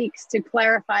bill seeks to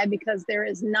clarify because there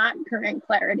is not current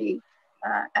clarity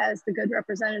as the good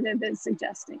representative is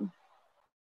suggesting.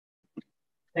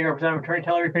 Thank you, Representative Attorney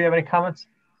Tellerico. Do you have any comments?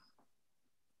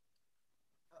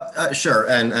 Sure,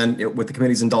 and with the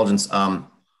committee's indulgence,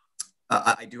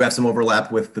 I do have some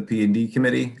overlap with the P&D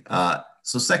committee.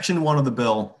 So section 1 of the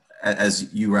bill,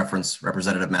 as you reference,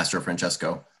 Representative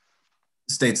Mastrofrancesco,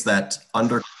 states that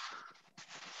under,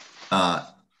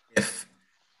 if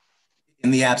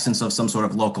in the absence of some sort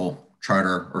of local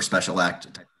charter or special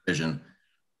act type provision,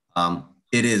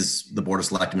 it is the Board of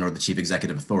Selectmen or the Chief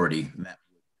Executive Authority that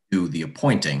will do the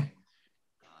appointing.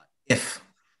 If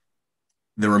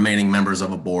the remaining members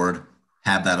of a board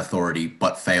have that authority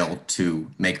but fail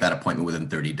to make that appointment within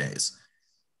 30 days.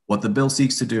 What the bill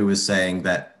seeks to do is saying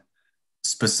that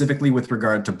specifically with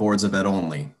regard to boards of ed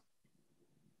only,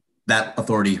 that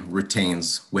authority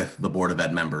retains with the Board of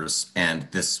Ed members, and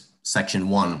this section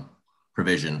 1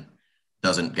 provision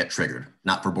doesn't get triggered,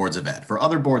 not for boards of ed. For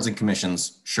other boards and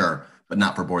commissions, sure, but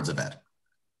not for boards of ed.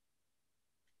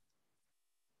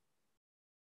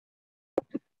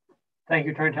 Thank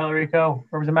you, Attorney Tellerico.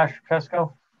 Representative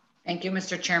Mastromachesco. Thank you,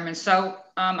 Mr. Chairman. So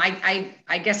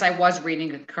I guess I was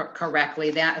reading it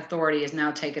correctly. That authority is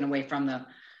now taken away from the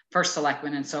first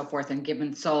selectman and so forth and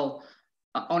given sole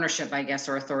ownership, I guess,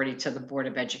 or authority to the Board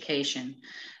of Education.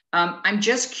 I'm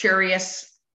just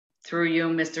curious through you,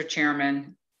 Mr.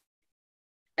 Chairman,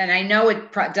 and I know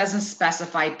it doesn't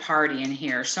specify party in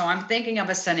here. So I'm thinking of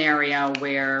a scenario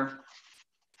where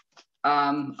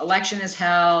election is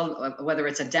held, whether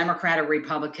it's a Democrat or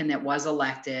Republican that was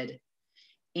elected,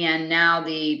 and now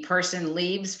the person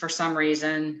leaves for some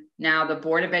reason. Now the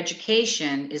Board of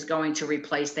Education is going to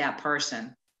replace that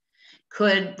person.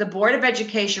 Could the Board of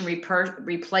Education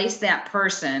replace that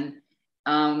person?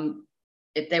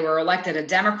 If they were elected a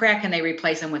Democrat, can they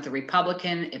replace them with a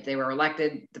Republican? If they were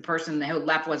elected, the person who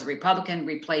left was a Republican,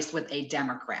 replaced with a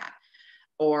Democrat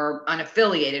or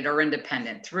unaffiliated or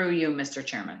independent? Through you, Mr.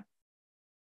 Chairman.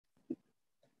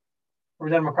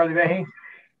 Representative McCarthy-Vahey.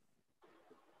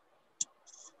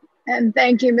 And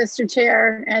thank you, Mr.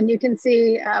 Chair. And you can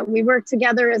see we work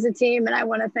together as a team, and I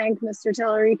want to thank Mr.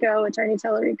 Tellerico, Attorney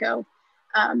Tellerico.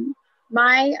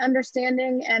 My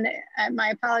understanding, and my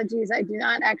apologies, I do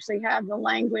not actually have the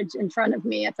language in front of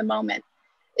me at the moment,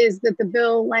 is that the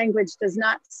bill language does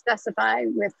not specify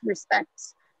with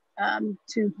respect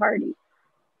to party.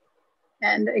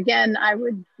 And again, I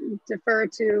would defer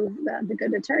to the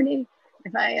good attorney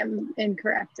if I am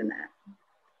incorrect in that.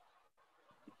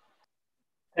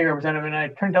 Thank you, Representative. And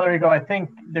Attorney Tellerico, I think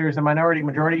there's a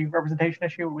minority-majority representation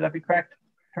issue. Would that be correct,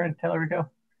 Attorney Tellerico?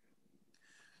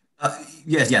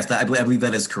 Yes, I believe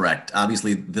that is correct.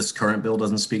 Obviously, this current bill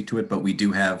doesn't speak to it, but we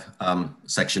do have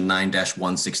Section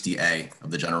 9-160A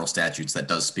of the general statutes that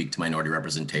does speak to minority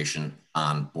representation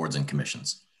on boards and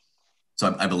commissions.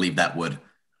 So I believe that would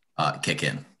kick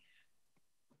in.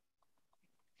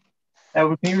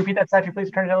 Can you repeat that statute, please,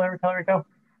 Attorney Tellerico?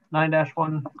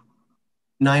 9-1.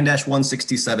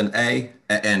 9-167A,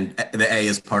 and the A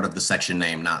is part of the section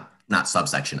name, not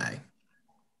subsection A.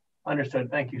 Understood.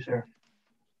 Thank you, sir.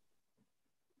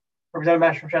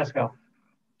 Representative Mastrosco.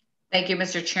 Thank you,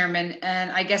 Mr. Chairman. And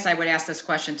I guess I would ask this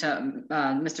question to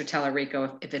Mr.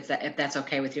 Tellerico, if that's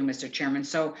okay with you, Mr. Chairman.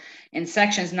 So in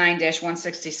sections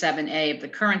 9-167A of the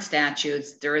current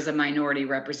statutes, there is a minority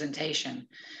representation.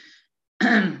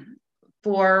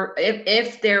 For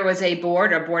if there was a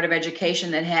board or board of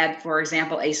education that had, for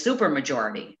example, a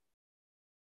supermajority.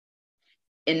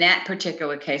 In that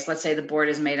particular case, let's say the board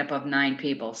is made up of 9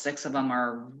 people, 6 of them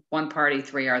are one party,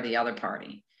 3 are the other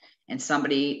party. And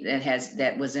somebody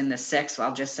that was in the 6th,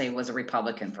 I'll just say was a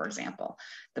Republican, for example.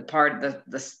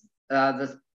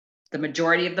 The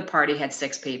majority of the party had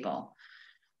 6 people.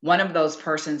 One of those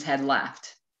persons had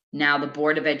left. Now the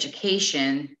Board of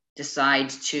Education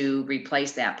decides to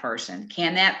replace that person.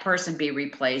 Can that person be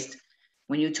replaced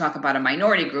when you talk about a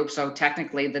minority group? So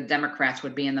technically the Democrats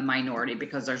would be in the minority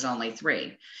because there's only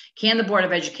 3. Can the Board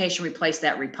of Education replace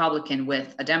that Republican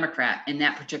with a Democrat in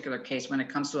that particular case when it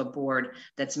comes to a board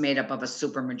that's made up of a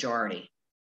supermajority?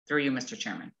 Through you, Mr.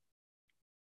 Chairman.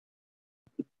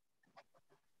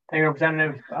 Thank you,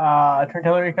 Representative. Attorney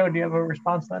Tellerico, do you have a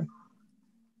response then?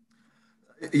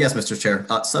 Yes, Mr. Chair.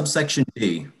 Subsection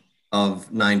D of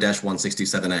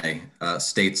 9-167A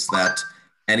states that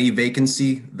any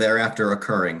vacancy thereafter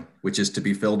occurring, which is to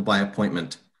be filled by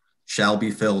appointment, shall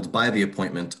be filled by the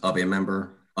appointment of a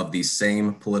member of the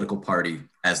same political party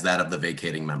as that of the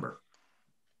vacating member.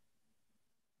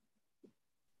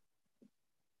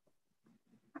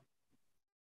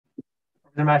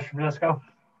 Representative Mastrosco.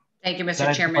 Thank you,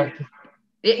 Mr. Chairman.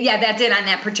 Yeah, that did on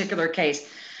that particular case.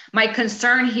 My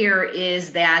concern here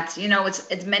is that, you know,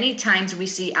 it's many times we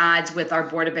see odds with our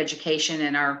Board of Education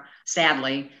and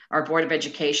sadly, our Board of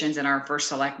Educations and our first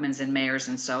selectmen's and mayors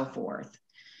and so forth.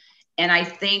 And I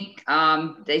think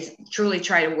they truly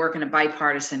try to work in a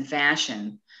bipartisan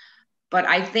fashion. But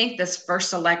I think this first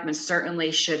selectman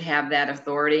certainly should have that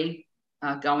authority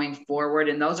going forward.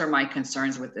 And those are my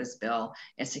concerns with this bill,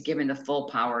 is to giving the full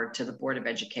power to the Board of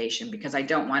Education, because I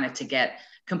don't want it to get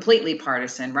completely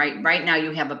partisan. Right now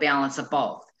you have a balance of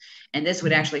both. And this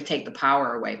would actually take the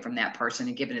power away from that person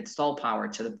and giving its sole power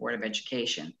to the Board of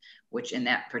Education, which in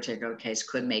that particular case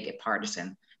could make it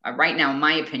partisan. Right now, in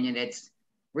my opinion, it's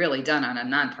really done on a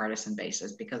nonpartisan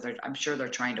basis because I'm sure they're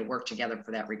trying to work together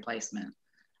for that replacement.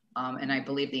 And I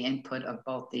believe the input of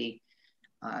both the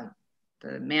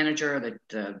manager,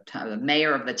 the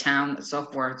mayor of the town, and so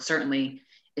forth, certainly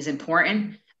is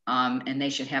important. And they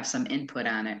should have some input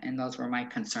on it. And those were my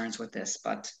concerns with this.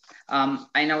 But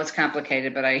I know it's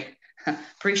complicated, but I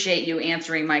appreciate you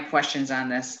answering my questions on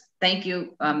this. Thank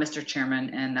you, Mr. Chairman.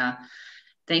 And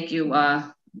thank you, Mr.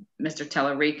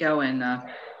 Tellerico and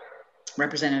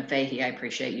Representative Fahey. I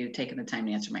appreciate you taking the time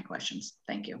to answer my questions.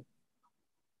 Thank you.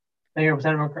 Thank you,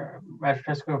 Representative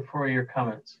Mastrosco, for your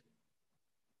comments.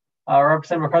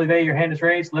 Representative McCarthy-Bay, your hand is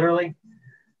raised, literally.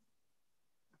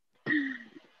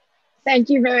 Thank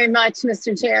you very much,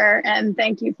 Mr. Chair, and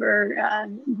thank you for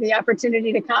the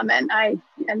opportunity to comment. I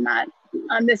am not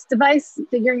on this device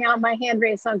figuring out my hand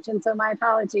raise function, so my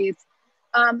apologies.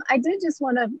 I did just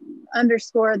want to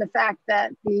underscore the fact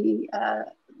that the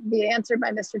answer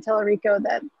by Mr. Tellerico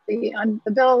that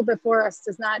the bill before us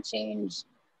does not change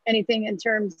anything in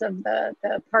terms of the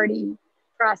party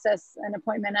process and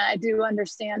appointment. I do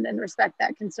understand and respect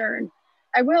that concern.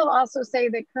 I will also say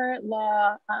that current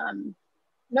law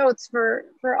notes for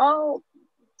all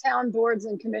town boards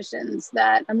and commissions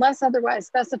that unless otherwise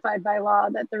specified by law,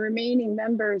 that the remaining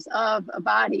members of a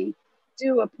body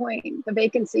do appoint the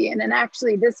vacancy. And then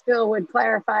actually this bill would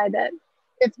clarify that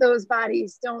if those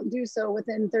bodies don't do so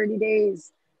within 30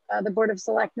 days, the Board of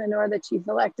Selectmen or the chief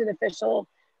elected official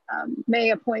may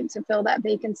appoint to fill that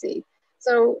vacancy.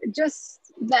 So just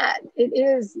that it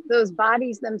is those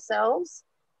bodies themselves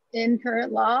in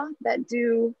current law that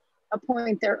do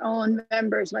appoint their own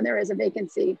members when there is a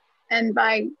vacancy. And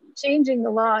by changing the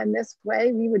law in this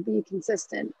way, we would be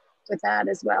consistent with that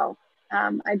as well.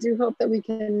 I do hope that we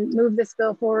can move this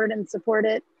bill forward and support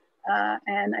it.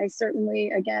 And I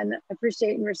certainly, again,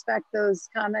 appreciate and respect those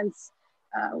comments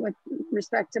with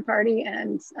respect to party,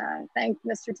 and thank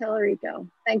Mr. Tellerico.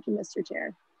 Thank you, Mr.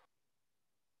 Chair.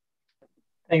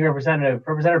 Thank you, Representative.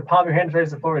 Representative Palm, your hand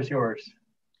raised, the floor is yours.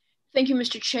 Thank you,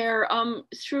 Mr. Chair.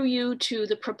 Through you to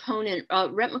the proponent,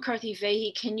 Rep.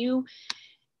 McCarthy-Vahey, can you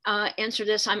answer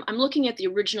this? I'm looking at the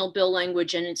original bill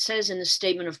language, and it says in the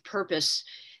statement of purpose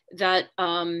that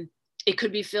it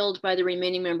could be filled by the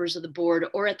remaining members of the board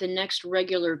or at the next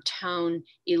regular town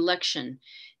election.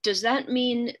 Does that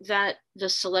mean that the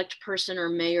select person or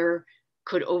mayor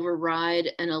could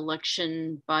override an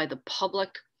election by the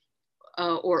public,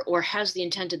 or has the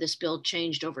intent of this bill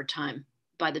changed over time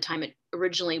by the time it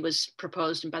originally was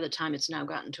proposed and by the time it's now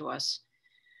gotten to us?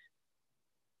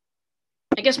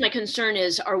 I guess my concern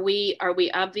is, are we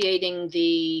obviating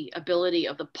the ability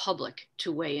of the public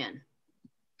to weigh in?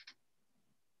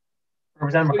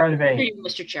 Representative McCarthy-Vahey.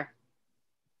 Mr. Chair.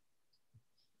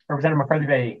 Representative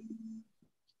McCarthy-Vahey.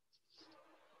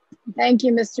 Thank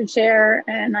you, Mr. Chair,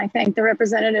 and I thank the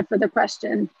representative for the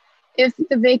question. If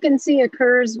the vacancy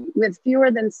occurs with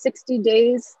fewer than 60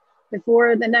 days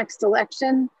before the next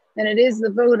election, then it is the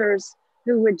voters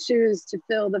who would choose to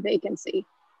fill the vacancy.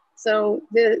 So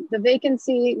the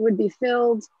vacancy would be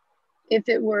filled if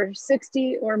it were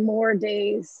 60 or more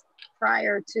days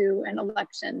prior to an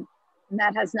election, and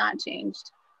that has not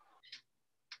changed.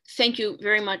 Thank you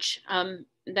very much.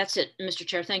 That's it, Mr.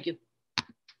 Chair. Thank you.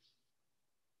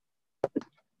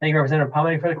 Thank you, Representative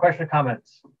Palmer. Any further questions or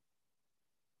comments?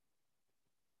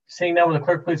 Seeing none, will the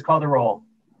clerk please call the roll?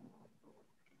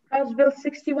 House Bill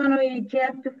 6108,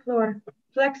 JF to floor.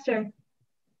 Flexer.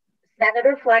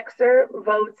 Senator Flexer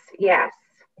votes yes.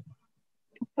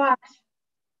 Fox.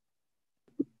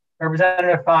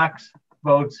 Representative Fox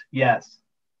votes yes.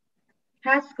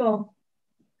 Haskell.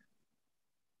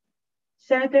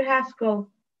 Senator Haskell.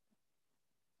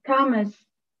 Thomas.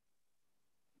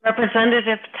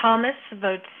 Representative Thomas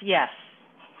votes yes.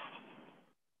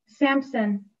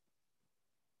 Sampson.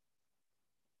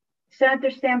 Senator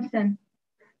Sampson.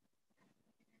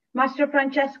 Mastro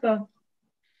Francesco.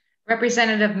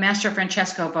 Representative Mastro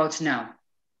Francesco votes no.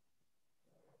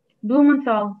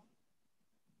 Blumenthal.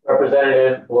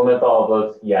 Representative Blumenthal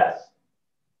votes yes.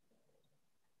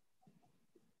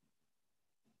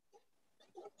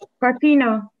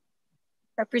 Carpino.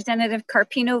 Representative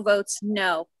Carpino votes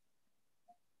no.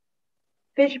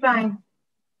 Fishbein.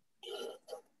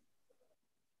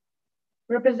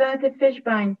 Representative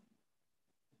Fishbein.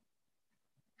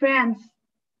 France.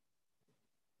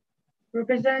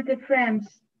 Representative France.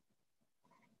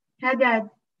 Haddad.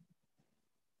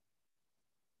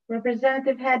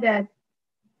 Representative Haddad.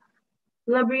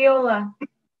 Labriola.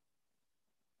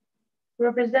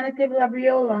 Representative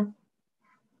Labriola.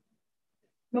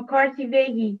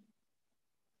 McCarthy-Vahey.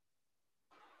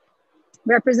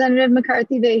 Representative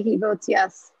McCarthy-Vahey votes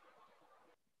yes.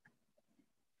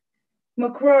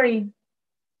 McCrory.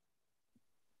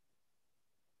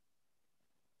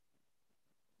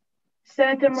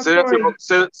 Senator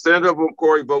McCrory. Senator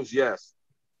McCrory votes yes.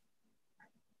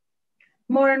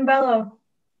 Morin-Bello.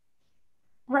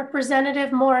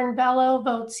 Representative Morin-Bello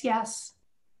votes yes.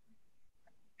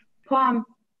 Palm.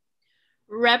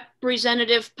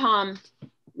 Representative Palm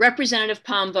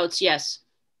votes yes.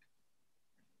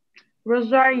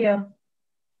 Rosario.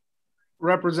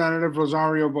 Representative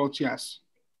Rosario votes yes.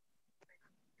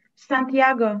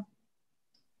 Santiago.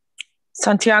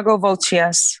 Santiago votes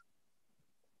yes.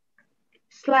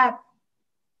 Slap.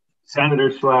 Senator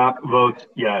Slapp votes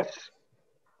yes.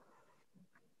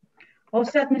 All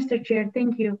set, Mr. Chair.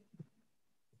 Thank you.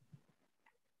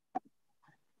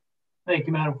 Thank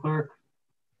you, Madam Clerk.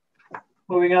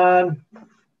 Moving on,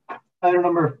 item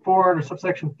number 4 under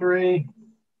subsection 3.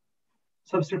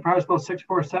 Substitute for House Bill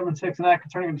 6476, an act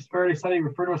concerning a disparity study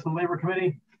referred to us in the Labor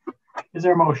Committee. Is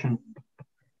there a motion?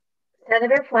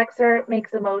 Senator Flexer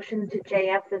makes a motion to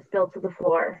JF this bill to the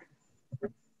floor.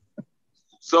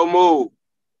 So moved.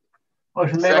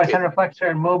 Motion made by Senator Flexer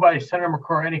and moved by Senator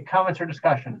McCrory. Any comments or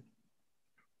discussion?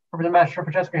 Representative Mastro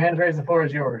Francesco, hands raised. The floor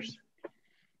is yours.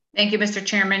 Thank you, Mr.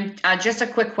 Chairman. Just a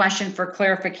quick question for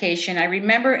clarification. I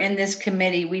remember in this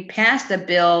committee, we passed a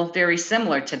bill very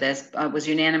similar to this. It was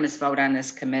unanimous vote on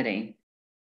this committee.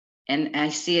 And I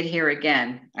see it here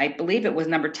again. I believe it was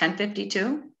number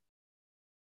 1052.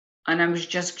 And I was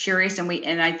just curious,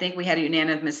 and I think we had a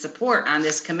unanimous support on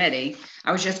this committee.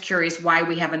 I was just curious why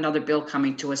we have another bill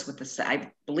coming to us with this.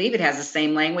 I believe it has the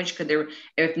same language.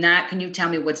 If not, can you tell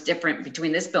me what's different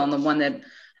between this bill and the one that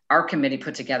our committee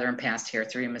put together and passed here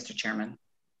through you, Mr. Chairman?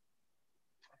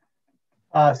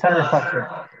 Senator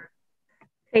Flexer.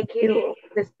 Thank you,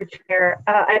 Mr. Chair.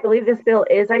 I believe this bill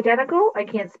is identical. I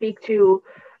can't speak to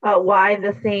why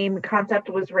the same concept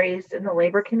was raised in the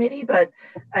Labor Committee, but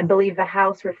I believe the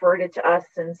House referred it to us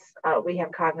since we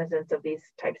have cognizance of these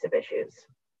types of issues.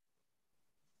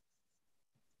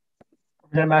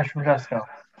 Representative Mastro Francesco.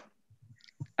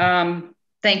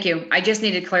 Thank you. I just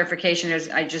needed clarification.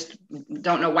 I just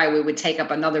don't know why we would take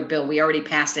up another bill. We already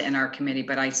passed it in our committee,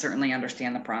 but I certainly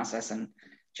understand the process and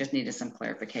just needed some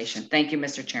clarification. Thank you,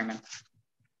 Mr. Chairman.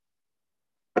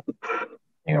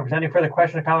 Any further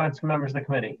questions or comments from members of the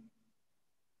committee?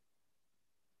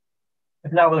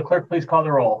 If not, will the clerk please call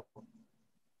the roll?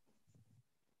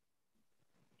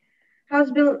 House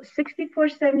Bill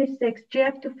 6476,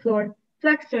 JF to floor.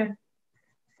 Flexer.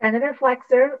 Senator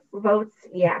Flexer votes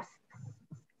yes.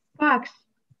 Fox.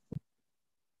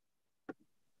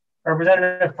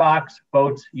 Representative Fox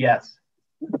votes yes.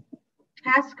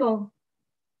 Haskell.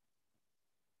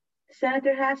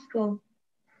 Senator Haskell.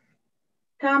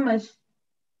 Thomas.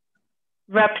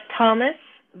 Rep. Thomas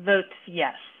votes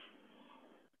yes.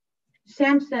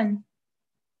 Sampson.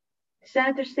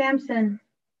 Senator Sampson.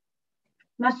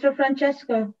 Mastro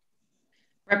Francesco.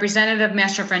 Representative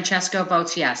Mastro Francesco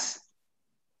votes yes.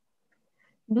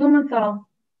 Blumenthal.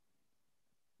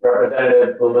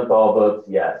 Representative Blumenthal votes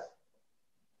yes.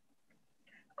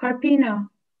 Carpino.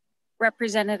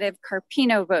 Representative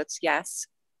Carpino votes yes.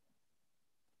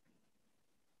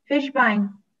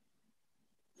 Fishbein.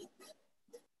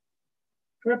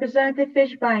 Representative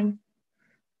Fishbein.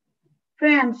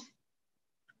 France.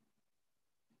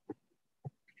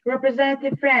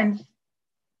 Representative France.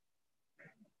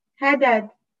 Haddad.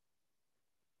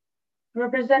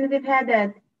 Representative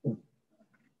Haddad.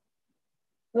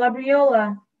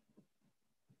 Labriola.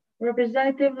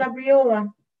 Representative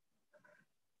Labriola.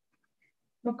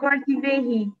 McCarthy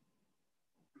Vahey.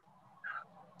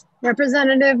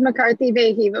 Representative McCarthy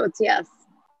Vahey votes yes.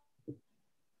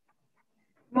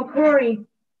 McCrory.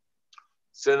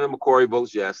 Senator McCrory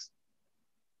votes yes.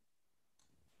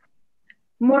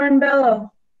 Morinbello.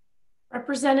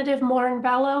 Representative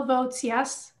Morinbello votes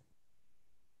yes.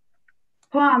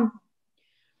 Palm.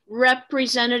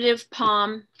 Representative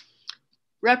Palm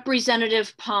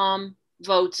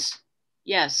votes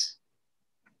yes.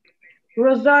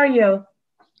 Rosario.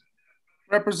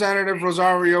 Representative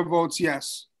Rosario votes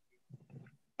yes.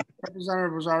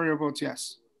 Representative Rosario votes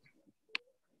yes.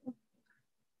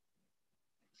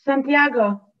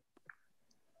 Santiago.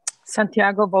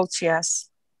 Santiago votes yes.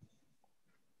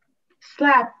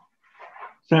 Slap.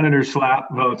 Senator Slap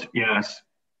votes yes.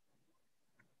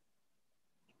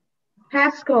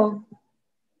 Haskell.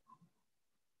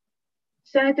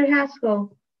 Senator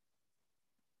Haskell.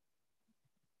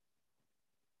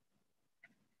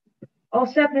 All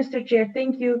set, Mr. Chair.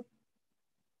 Thank you.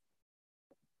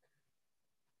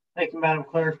 Thank you, Madam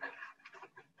Clerk.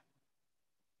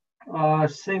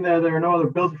 Seeing that there are no other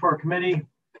bills before our committee,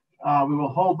 we will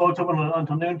hold votes open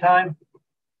until noon time.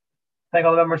 Thank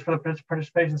all the members for the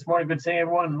participation this morning. Good seeing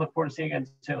everyone and look forward to seeing you again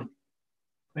soon.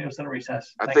 We have a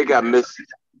recess. I think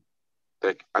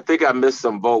I missed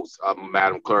some votes,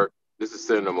 Madam Clerk. This is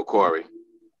Senator McCrory.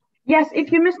 Yes,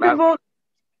 if you missed the vote,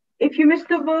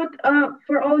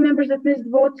 for all members that missed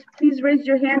votes, please raise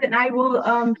your hand and I will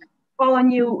call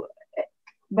on you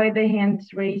by the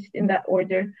hands raised in that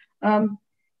order. Mr.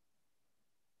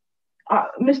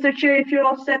 Chair, if you're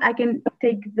all set, I can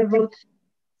take the votes.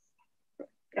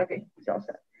 Okay, it's all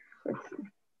set. Let's see.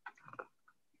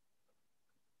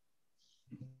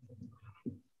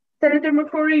 Senator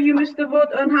McCrory, you missed the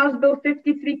vote on House Bill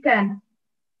 5310.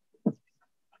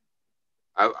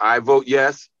 I vote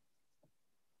yes.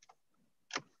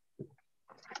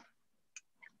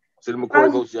 Senator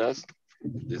McCrory votes yes.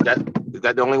 Is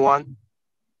that the only one?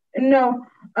 No.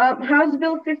 House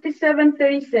Bill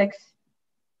 5736.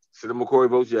 Senator McCrory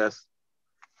votes yes.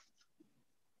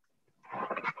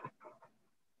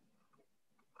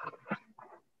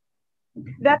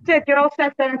 That's it. You're all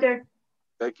set, Senator.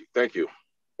 Thank you. Thank you.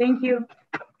 Thank you.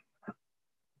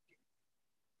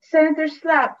 Senator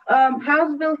Slap,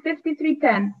 House Bill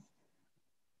 5310.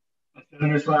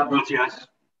 Senator Slap votes yes.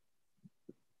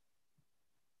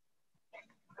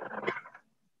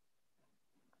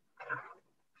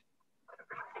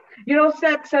 You're all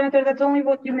set, Senator. That's only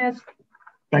what you missed.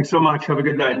 Thanks so much. Have a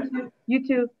good day. Thank you. You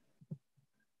too.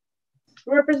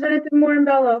 Representative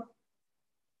Morinbello.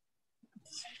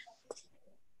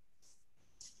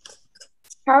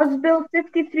 House Bill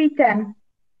 5310.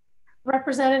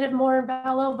 Representative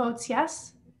Morinbello votes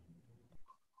yes.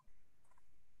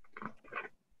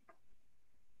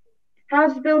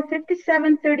 House Bill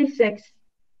 5736.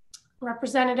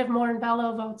 Representative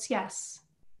Morinbello votes yes.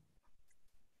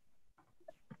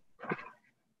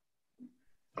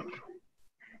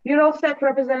 You're all set,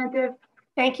 Representative.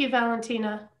 Thank you,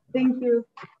 Valentina. Thank you.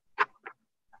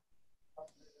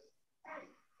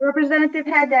 Representative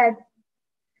Haddad.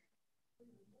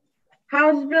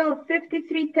 House Bill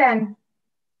 5310.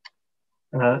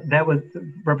 That was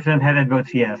Representative Haddad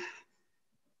votes yes.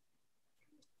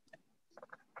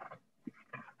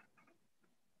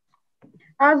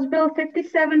 House Bill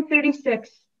 5736.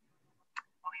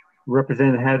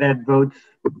 Representative Haddad votes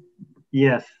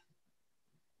yes.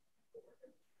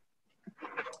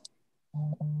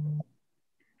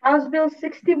 House Bill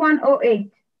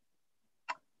 6108.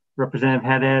 Representative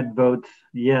Haddad votes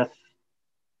yes.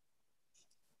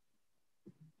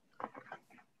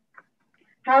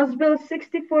 House Bill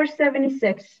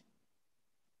 6476.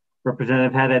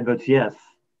 Representative Haddad votes yes.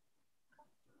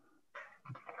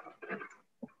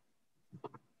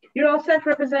 You're all set,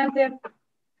 Representative.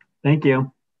 Thank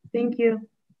you. Thank you.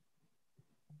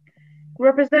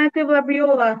 Representative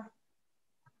Labriola.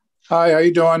 Hi, how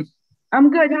you doing? I'm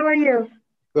good. How are you?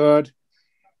 Good.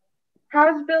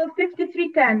 House Bill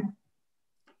 5310.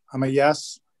 I'm a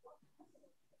yes.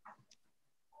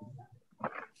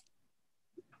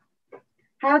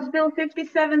 House Bill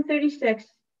 5736.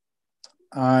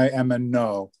 I am a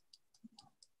no.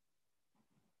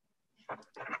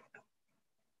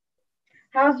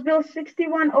 House Bill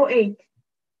 6108.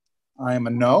 I am a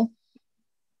no.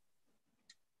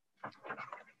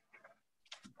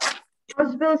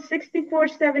 House Bill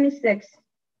 6476.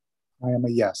 I am a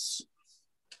yes.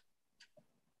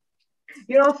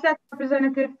 You're all set,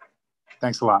 Representative.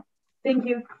 Thanks a lot. Thank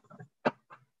you.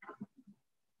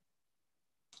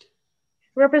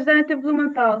 Representative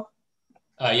Blumenthal.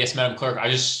 Yes, Madam Clerk. I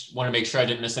just want to make sure I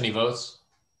didn't miss any votes.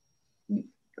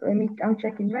 I'm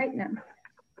checking right now.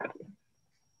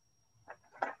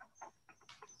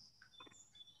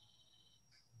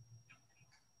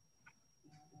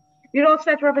 You're all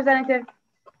set, Representative.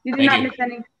 You did not miss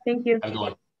any. Thank you. Have a good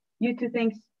one. You too,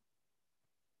 thanks.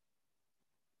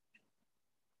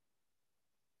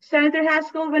 Senator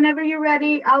Haskell, whenever you're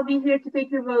ready, I'll be here to take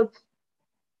your votes.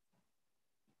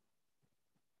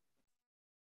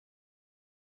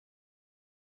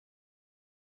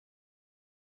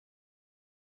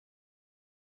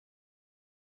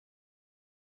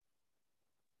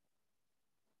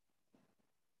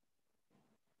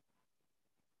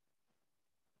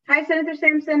 Hi, Senator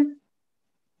Sampson.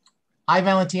 Hi,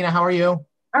 Valentina. How are you?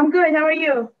 I'm good. How are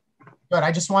you? Good.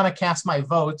 I just want to cast my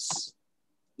votes.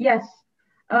 Yes.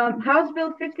 House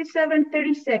Bill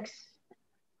 5736.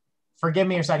 Forgive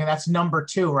me a second. That's number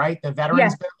 2, right? The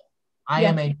Veterans Bill? I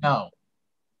am a no.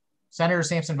 Senator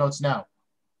Sampson votes no.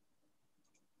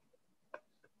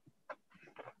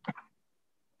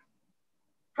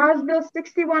 House Bill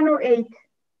 6108.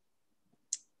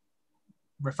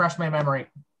 Refresh my memory.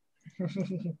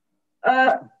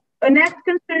 An act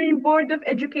concerning Board of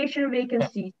Education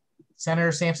vacancies.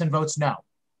 Senator Sampson votes no.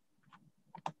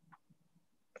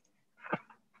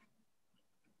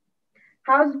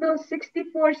 House Bill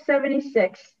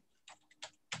 6476.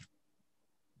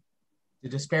 The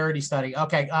disparity study.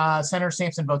 Okay, Senator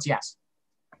Sampson votes yes.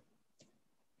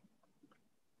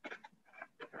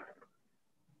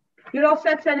 You're all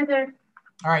set, Senator.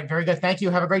 All right, very good. Thank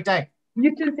you. Have a great day.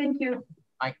 You too. Thank you.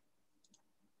 Bye.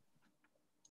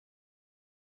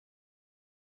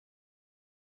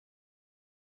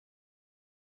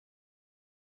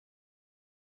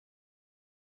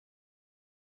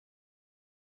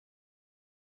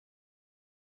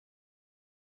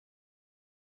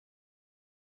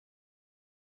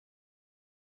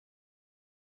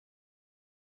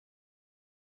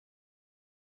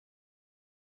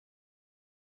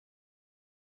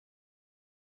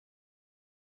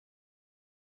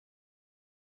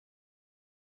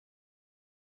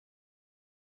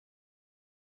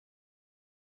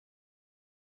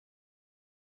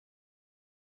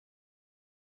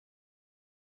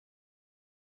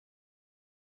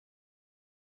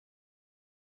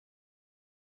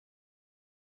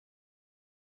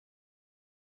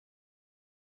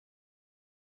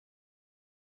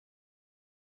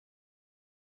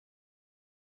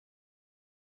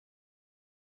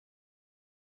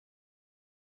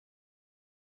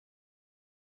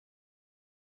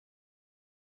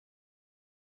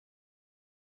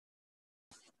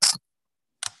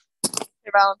 Hey,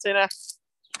 Valentina.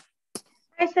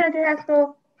 Hi, Senator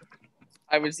Haskell.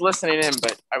 I was listening in,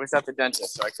 but I was at the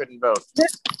dentist, so I couldn't vote.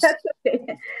 That's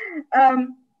okay.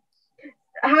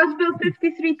 House Bill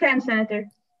 5310, Senator.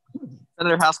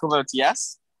 Senator Haskell votes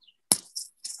yes.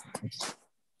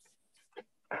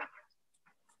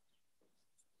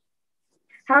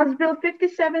 House Bill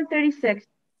 5736.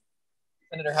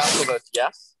 Senator Haskell votes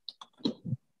yes.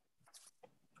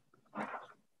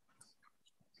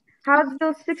 House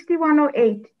Bill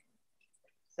 6108.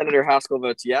 Senator Haskell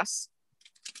votes yes.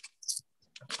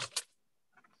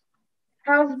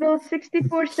 House Bill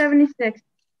 6476.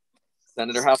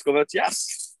 Senator Haskell votes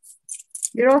yes.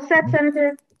 You're all set,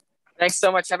 Senator. Thanks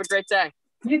so much. Have a great day.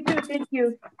 You too. Thank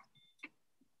you.